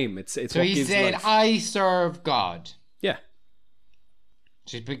 It's the flame. It's So what he gives said, life. I serve God. Yeah.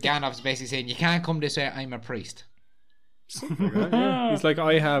 So Gandalf's basically saying, you can't come this way, I'm a priest. Yeah. He's like,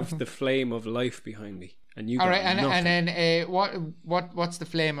 I have the flame of life behind me, and you. All got right, and nothing. then what's the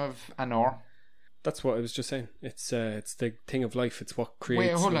flame of Anor? That's what I was just saying. It's the thing of life. It's what creates.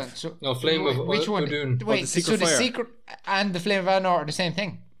 Wait, hold life. on. So No, flame of which one? Udun. Wait, the so secret the fire. secret and the flame of Anor are the same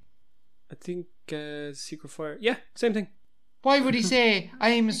thing. I think secret fire. Yeah, same thing. Why would he say, I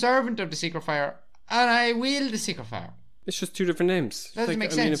am a servant of the secret fire and I wield the secret fire? It's just two different names. Doesn't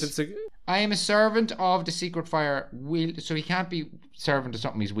make I mean, sense. if it's I am a servant of the secret fire. So he can't be servant of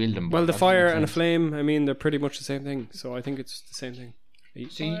something he's wielding. well, the That fire doesn't and a make sense. flame. I mean, they're pretty much the same thing. So I think it's the same thing.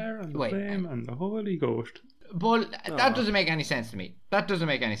 So you- Fire and the wait, flame and the Holy Ghost. but that doesn't make any sense to me. That doesn't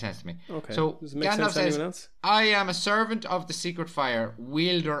make any sense to me. Okay. So Does it make Gandalf sense to says, anyone else? I am a servant of the secret fire,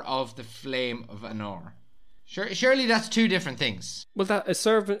 wielder of the flame of Anor. Surely that's two different things. Well, that a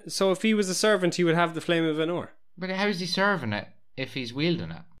servant. So if he was a servant, he would have the flame of Anor. But how is he serving it if he's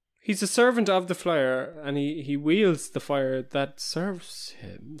wielding it? He's a servant of the fire, and he wields the fire that serves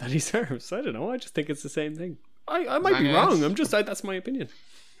him. That he serves. I don't know. I just think it's the same thing. I might be Yes. wrong. That's my opinion.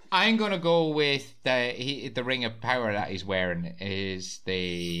 I'm gonna go with the ring of power that he's wearing is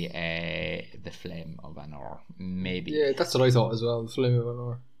the flame of Anor. Maybe. Yeah, that's what I thought as well. The flame of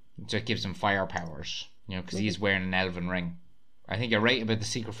Anor. So it gives him fire powers. You know, because he's wearing an elven ring. I think you're right about the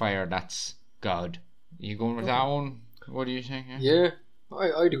secret fire. That's God. You going with that one? What do you think? Yeah,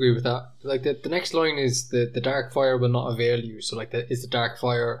 I'd agree with that. Like the next line is the dark fire will not avail you. So like is the dark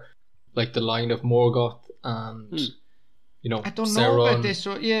fire like the line of Morgoth and you know I don't know Sauron. about this.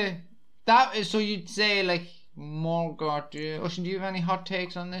 So yeah, that is. So you'd say like Morgoth. Ocean, do you have any hot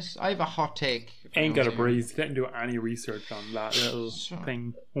takes on this? I have a hot take. Ain't got a breeze. Didn't do any research on that little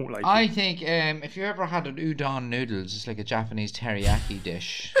thing. Won't like I it. think if you ever had an udon noodles, it's like a Japanese teriyaki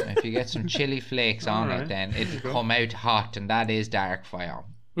dish. If you get some chili flakes on Alright, it, then there you it'll go. come out hot, and that is dark fire.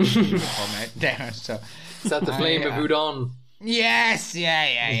 It'll come out there. So Is that the flame of Udon? yes,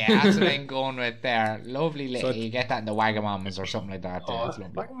 yeah. That's what I'm going with there. Lovely little. You get that in the Wagamamas or something like that. Oh, It's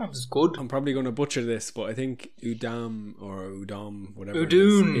lovely. Black Man's is good. I'm probably going to butcher this, but I think Udam or Udom, whatever.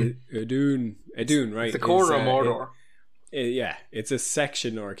 Udun. Udun, right? The corner is, of Mordor. Yeah, it's a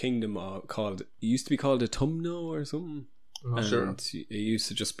section or a kingdom called. It used to be called a Tumno or something. I'm not and sure. it used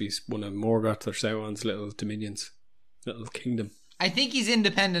to just be one of Morgoth or Sauron's little dominions, little kingdom. I think he's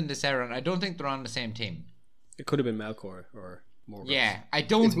independent of Sauron. I don't think they're on the same team. It could have been Melkor or Morgoth. Yeah, I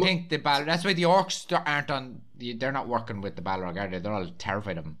don't think the Balrog. That's why the orcs aren't on. They're not working with the Balrog, are they? They're all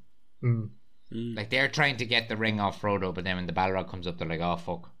terrified of him. Like they're trying to get the ring off Frodo, but then when the Balrog comes up, they're like, "Oh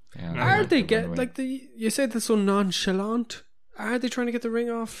fuck!" You know, Are they they're get away. like you said they're so nonchalant? Are they trying to get the ring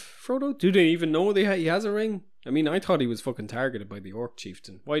off Frodo? Do they even know he has a ring? I mean, I thought he was fucking targeted by the orc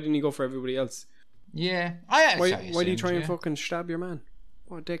chieftain. Why didn't he go for everybody else? Yeah, Why do you try and fucking stab your man?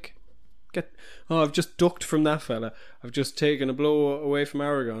 What a dick! I've just ducked from that fella. I've just taken a blow away from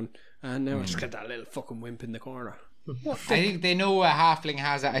Aragorn, and now I just got that little fucking wimp in the corner. I think they know a halfling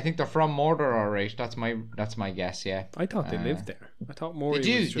has it. I think they're from Mordor, alright. That's my guess. Yeah, I thought they lived there. I thought Mori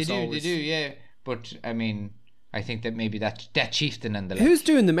they was just always... do. Yeah, but I mean, I think that maybe that chieftain and the Who's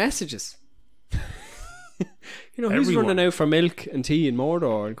doing the messages? Who's Everyone. running out for milk and tea in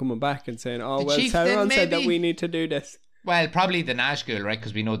Mordor and coming back and saying, "Oh The well, chieftain, Sauron said that maybe? we need to do this." Well, probably the Nazgul, right?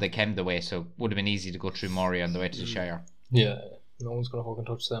 Because we know they came the way, so it would have been easy to go through Moria on the way to the Shire. Yeah, no one's gonna fucking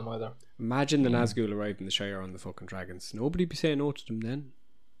touch them either. Imagine the Nazgul arrived in the Shire on the fucking dragons. Nobody'd be saying no to them then.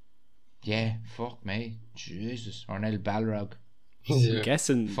 Yeah, fuck me, Jesus, or an El Balrog, Yeah. I'm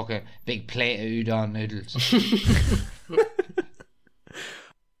guessing. fuck a big plate of udon noodles.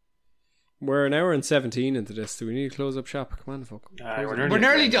 We're an hour and 17 into this. Do we need to close up shop? Come on, fuck. We're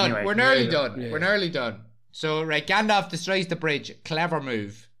nearly done. Anyway. We're nearly Yeah. done. Yeah. We're nearly done. So, right, Gandalf destroys the bridge. Clever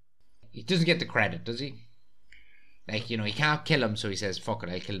move. He doesn't get the credit, does he? Like, he can't kill him, so he says, fuck it,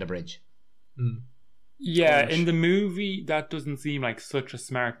 I'll kill the bridge. Yeah, in the movie, that doesn't seem like such a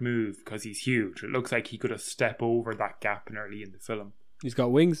smart move because he's huge. It looks like he could have stepped over that gap early in the film. He's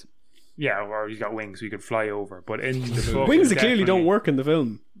got wings. Yeah, or he's got wings so he could fly over. But in the book, Wings it that clearly don't work in the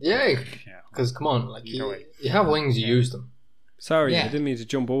film. Yeah, Yeah. because come on, like Either way. you have wings, you use them. Sorry, Yeah. I didn't mean to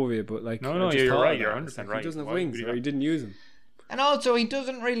jump over you, but like, No, I just you're thought right, of you're that. 100% He right. doesn't have Why wings, would he or not? he didn't use them. And also, he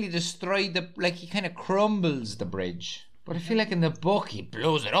doesn't really destroy he kind of crumbles the bridge. But I feel like in the book, he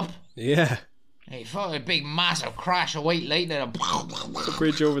blows it up. Yeah, He fought a big, massive crash of white lightning. And the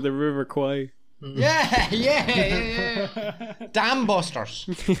bridge over the River Kwai. yeah. Dam busters.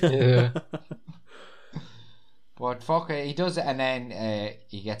 Yeah, But fuck it, he does it, and then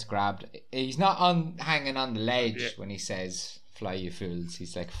he gets grabbed. He's not hanging on the ledge when he says "Fly, you fools."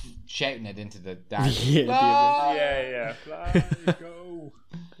 He's like shouting it into the dark. Yeah. Fly, go.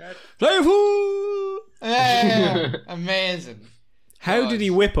 Fly, you fool! Yeah. Amazing. How did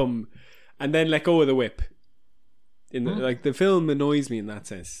he whip him and then let go of the whip? In the, like, the film annoys me in that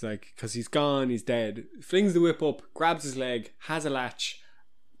sense, like, because he's gone, he's dead, flings the whip up, grabs his leg, has a latch,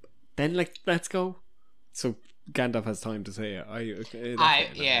 then like, let's go. So Gandalf has time to say it.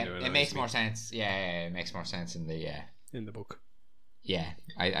 It makes more sense. Yeah, it makes more sense in the book. Yeah,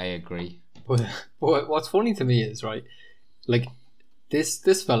 I agree. But what's funny to me is, right, like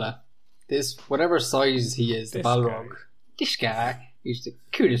this fella, this whatever size he is, the Balrog, this guy, he's the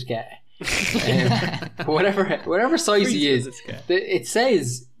coolest guy. Whatever size he is, it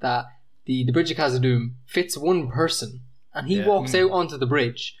says that the Bridge of Khazad-Dúm fits one person, and he walks out onto the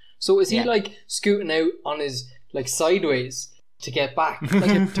bridge. So is he like scooting out on his like sideways to get back, like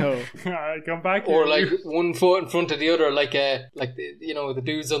a toe, come back, or like one foot in front of the other, like the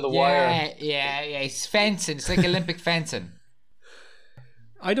dudes on the wire? Yeah. He's fencing. It's like Olympic fencing.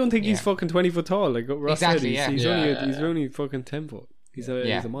 I don't think he's fucking 20 foot tall. Like Ross said, he's only fucking 10 foot. He's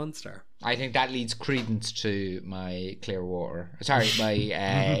a monster. I think that leads credence to my Clearwater. Sorry,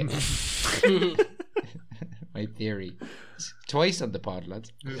 my my theory. Twice on the pod,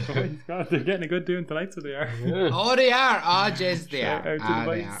 lads. God, they're getting a good doing tonight, so they are. Oh, they are. Oh, jeez, they are.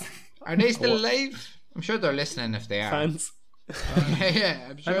 They are. Are they still alive? I'm sure they're listening if they are. Fans. Yeah,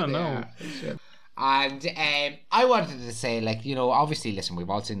 I'm sure I don't they know. are. And I wanted to say, like, you know, obviously, listen, we've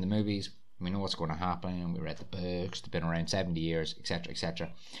all seen the movies. We know what's going to happen. We read the books. They've been around 70 years, etc.,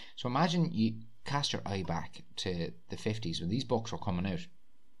 etc. So imagine you cast your eye back to the 50s when these books were coming out,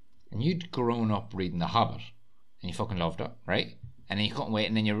 and you'd grown up reading The Hobbit, and you fucking loved it, right? And then you couldn't wait,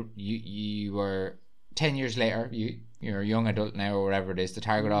 and then you were 10 years later, you're a young adult now, or whatever it is, the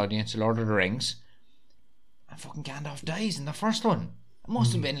target audience, Lord of the Rings, and fucking Gandalf dies in the first one. It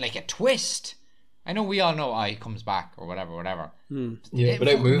must have been like a twist. I know we all know he comes back or whatever. Yeah, but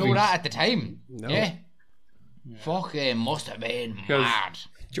I know that at the time. No. Yeah. Fucking must have been mad.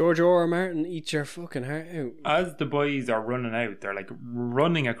 George R. R. Martin, eat your fucking heart out. As the boys are running out, they're like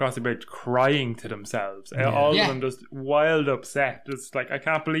running across the bridge, crying to themselves. All of them just wild upset. It's like, I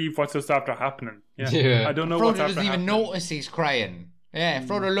can't believe what's just after happening. Yeah. I don't know what's Frodo after doesn't even notice he's crying. Yeah,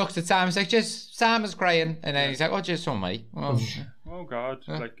 Frodo looks at Sam, he's like, just Sam is crying, and then he's like, oh, just so am I. Oh God,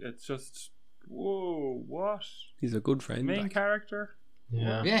 like it's just. Whoa, what? He's a good friend. Main character?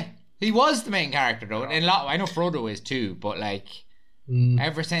 Yeah. He was the main character though. And I know Frodo is too, but like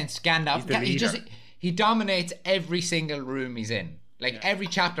ever since Gandalf, he dominates every single room he's in. Like every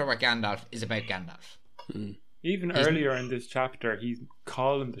chapter with Gandalf is about Gandalf. Even earlier in this chapter, he's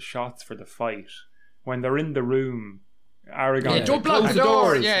calling the shots for the fight. When they're in the room, Aragorn, don't block the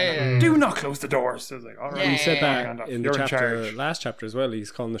doors. Yeah. Do not close the doors. So I was like, all right. He said that Gandalf, in you're the last chapter as well.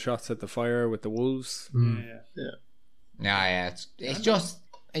 He's calling the shots at the fire with the wolves. It's just,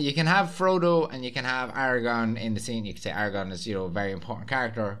 you can have Frodo and you can have Aragorn in the scene. You can say Aragorn is, a very important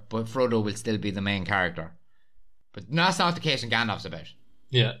character, but Frodo will still be the main character. But that's not the case in Gandalf's about.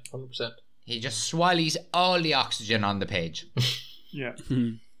 Yeah, 100%. He just swallows all the oxygen on the page. Yeah.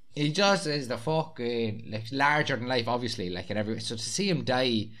 He just is the fucking larger than life, obviously. So to see him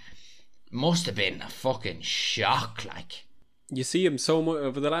die must have been a fucking shock. You see him so much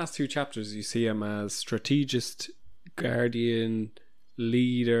over the last 2 chapters. You see him as strategist, guardian,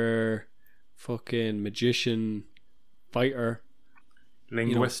 leader, fucking magician, fighter,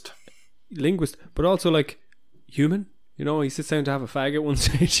 linguist, but also like human. He sits down to have a fag at one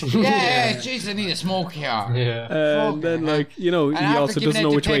stage. Yeah, jeez, I need a smoke here. Yeah. And then, he also doesn't know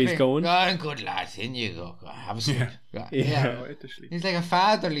which way he's going. Good lad, in you go. Have a smoke. Yeah. He's like a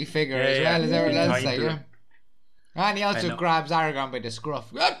fatherly figure as well as everyone else. And he also grabs Aragorn by the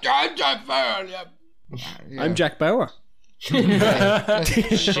scruff. I'm Jack Bauer. Yeah,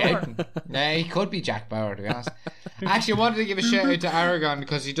 he could be Jack Bauer, to be honest. Actually, I wanted to give a shout out to Aragorn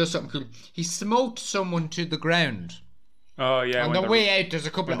because he does something cool. He smoked someone to the ground. Oh yeah. On the way out, there's a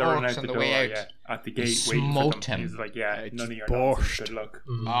couple of orcs on the way out. Yeah, at the gate, smoked him. He's like, none of your nonsense. Good luck.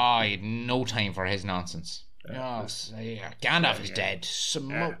 Oh, he had no time for his nonsense. Gandalf is dead.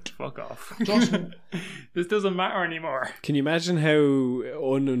 Smoked. Fuck off. This doesn't matter anymore. Can you imagine how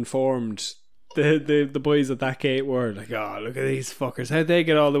uninformed the boys at that gate were? Like, oh, look at these fuckers. How'd they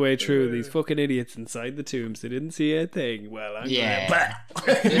get all the way through? These fucking idiots inside the tombs. They didn't see a thing. Well, I'm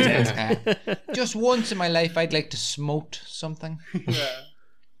just once in my life I'd like to smoke something. Yeah.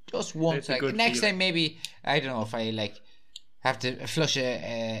 Just once. Next time maybe, I don't know, if I Have to flush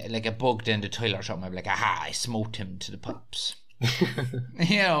like a bug down the toilet or something. I'd be like, aha, I smoked him to the pups.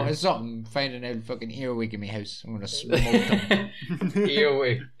 You know, or something. Finding out fucking earwig in my house. I'm gonna smoke them.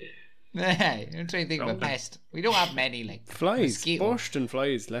 Earwig. Hey, I'm trying to think of a pest. We don't have many, like Flies, mosquito. bushed and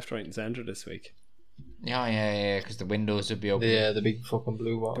flies left, right, and centre this week. Yeah, because the windows would be open. Yeah, the big fucking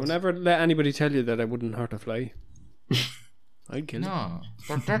blue walls. Don't ever let anybody tell you that I wouldn't hurt a fly. I'd kill it. No,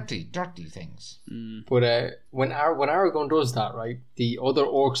 they're dirty things. But when Aragorn does that, right, the other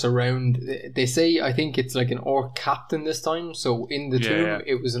orcs around, they say, I think it's like an orc captain this time. So in the tomb,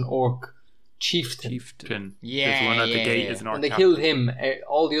 it was an orc chieftain. Yeah, There's one at the gate is an orc And they captain. killed him.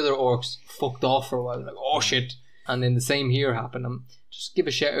 All the other orcs fucked off for a while. Like, oh shit. And then the same here happened. Just give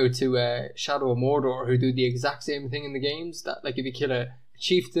a shout out to Shadow of Mordor, who do the exact same thing in the games. That, like, if you kill a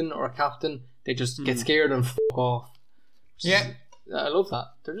chieftain or a captain, they just get scared and fuck off. Yeah. I love that.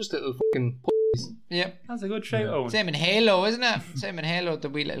 They're just little fucking puppies. Yep. That's a good shout, Owen. Same in Halo, isn't it? Same in Halo, the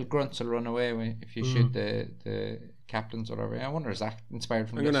wee little grunts will run away if you shoot the captains or whatever. I wonder, is that inspired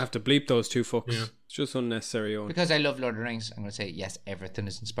from I'm this? going to have to bleep those two fucks. Yeah. It's just unnecessary, Owen. Because I love Lord of the Rings, I'm going to say, yes, everything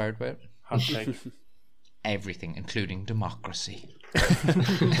is inspired by it. Hot take. Everything, including democracy.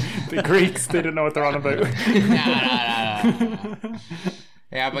 The Greeks, they don't know what they're on about. No.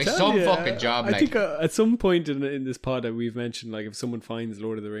 Yeah, by some fucking job. I like, think at some point in this pod that we've mentioned, like, if someone finds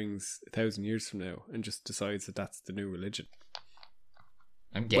Lord of the Rings 1,000 years from now and just decides that that's the new religion.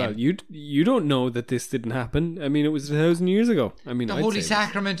 I'm game. Well, you don't know that this didn't happen. I mean, it was 1,000 years ago. I mean, the I'd holy say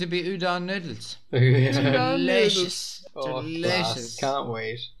sacrament to be udon noodles. Delicious. Delicious. Can't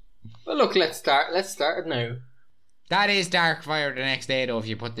wait. Well, look, let's start it now. That is dark fire the next day, though, if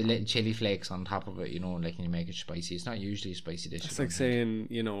you put the little chili flakes on top of it, you know, like, and you make it spicy. It's not usually a spicy dish. It's like saying,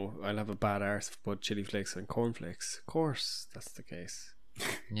 you know, I'll have a bad arse if I put chili flakes on cornflakes. Of course, that's the case.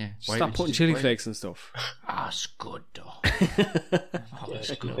 Yeah. Stop putting chili flakes and stuff. Ah, it's good, though.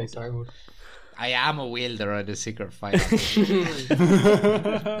 It's good. I am a wielder of the secret fire.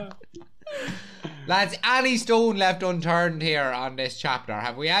 Lads, any stone left unturned here on this chapter?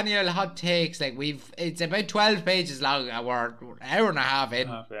 Have we any hot takes? Like, it's about 12 pages long. We're an hour and a half in.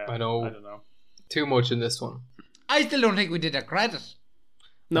 I know. I don't know. Too much in this one. I still don't think we did a credit.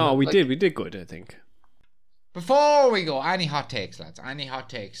 No, we did good, I think. Before we go, any hot takes, lads? Any hot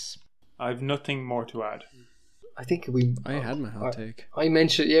takes? I've nothing more to add. I think I had my hot take. I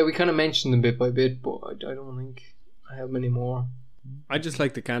mentioned, we kind of mentioned them bit by bit, but I don't think I have many more. I just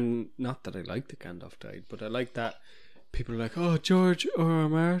like not that I like the Gandalf died, but I like that people are like, oh, George R. R.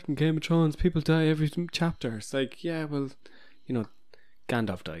 Martin, Game of Thrones, people die every chapter. It's like, yeah, well, you know,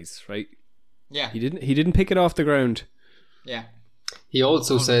 Gandalf dies, right? Yeah. He didn't pick it off the ground. Yeah. He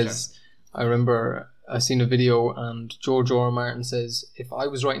also says, I remember I seen a video and George R. R. Martin says, if I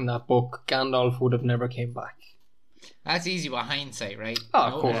was writing that book, Gandalf would have never came back. That's easy with hindsight, right? Oh,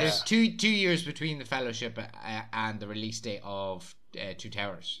 of course. There's 2 years between the Fellowship and the release date of Two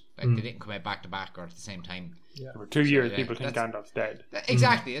Towers. Like, they didn't come out back to back or at the same time. Yeah. For 2 years, people think Gandalf's dead.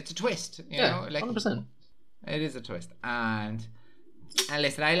 Exactly, it's a twist. You know, like 100%. it is a twist. And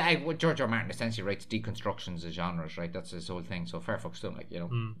listen, I like what George R. R. Martin essentially writes deconstructions of genres, right? That's his whole thing. So fair fucks to him, like, you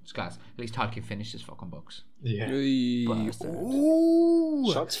know, it's class. At least Tolk can finish his fucking books. Yeah.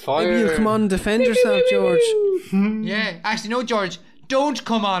 Ooh. Shots fired. Maybe you'll come on and defend yourself, George. Yeah, actually, no, George, don't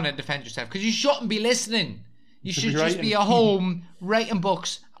come on and defend yourself because you shouldn't be listening. You should just be at home writing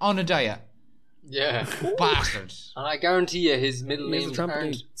books on a diet. Yeah. Bastards. And I guarantee you his middle He has a names trampoline.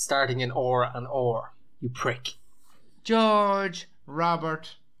 aren't starting in or and or. You prick. George,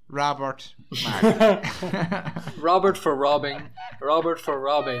 Robert, Mark. Robert for robbing. Robert for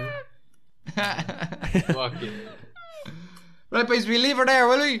robbing. Fuck it. Right, boys, we leave her there,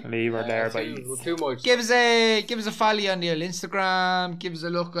 will we? Leave her there, by Too much. Give us a follow on the old Instagram. Give us a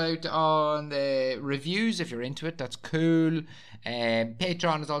look out on the reviews if you're into it. That's cool.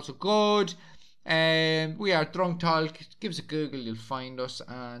 Patreon is also good. We are Drunk Talk. Give us a Google, you'll find us.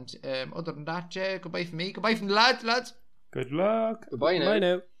 And other than that, goodbye from me. Goodbye from the lads. Good luck. Goodbye now. Bye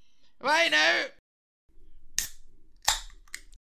now. Bye now.